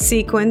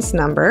 sequence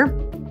number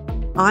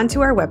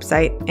onto our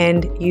website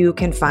and you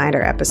can find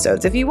our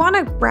episodes. If you want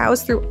to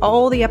browse through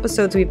all the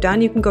episodes we've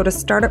done, you can go to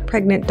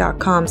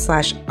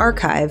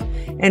startuppregnant.com/archive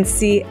and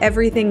see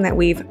everything that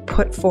we've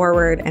put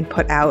forward and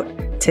put out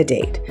to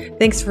date.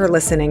 Thanks for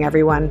listening,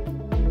 everyone.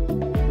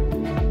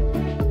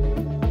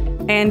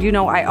 And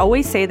I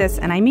always say this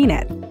and I mean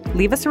it.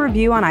 Leave us a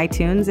review on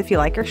iTunes if you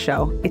like our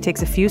show. It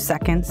takes a few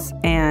seconds,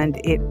 and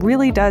it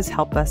really does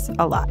help us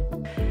a lot.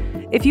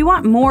 If you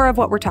want more of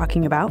what we're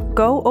talking about,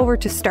 go over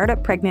to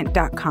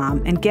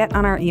startuppregnant.com and get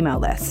on our email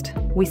list.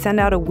 We send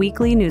out a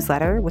weekly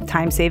newsletter with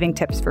time-saving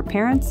tips for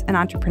parents and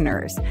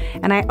entrepreneurs.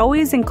 And I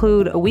always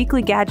include a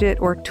weekly gadget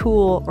or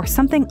tool or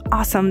something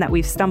awesome that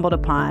we've stumbled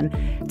upon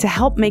to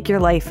help make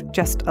your life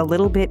just a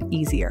little bit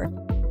easier.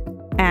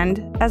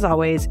 And as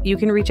always, you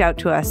can reach out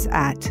to us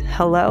at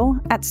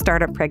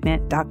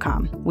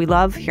hello@startuppregnant.com. We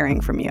love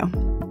hearing from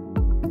you.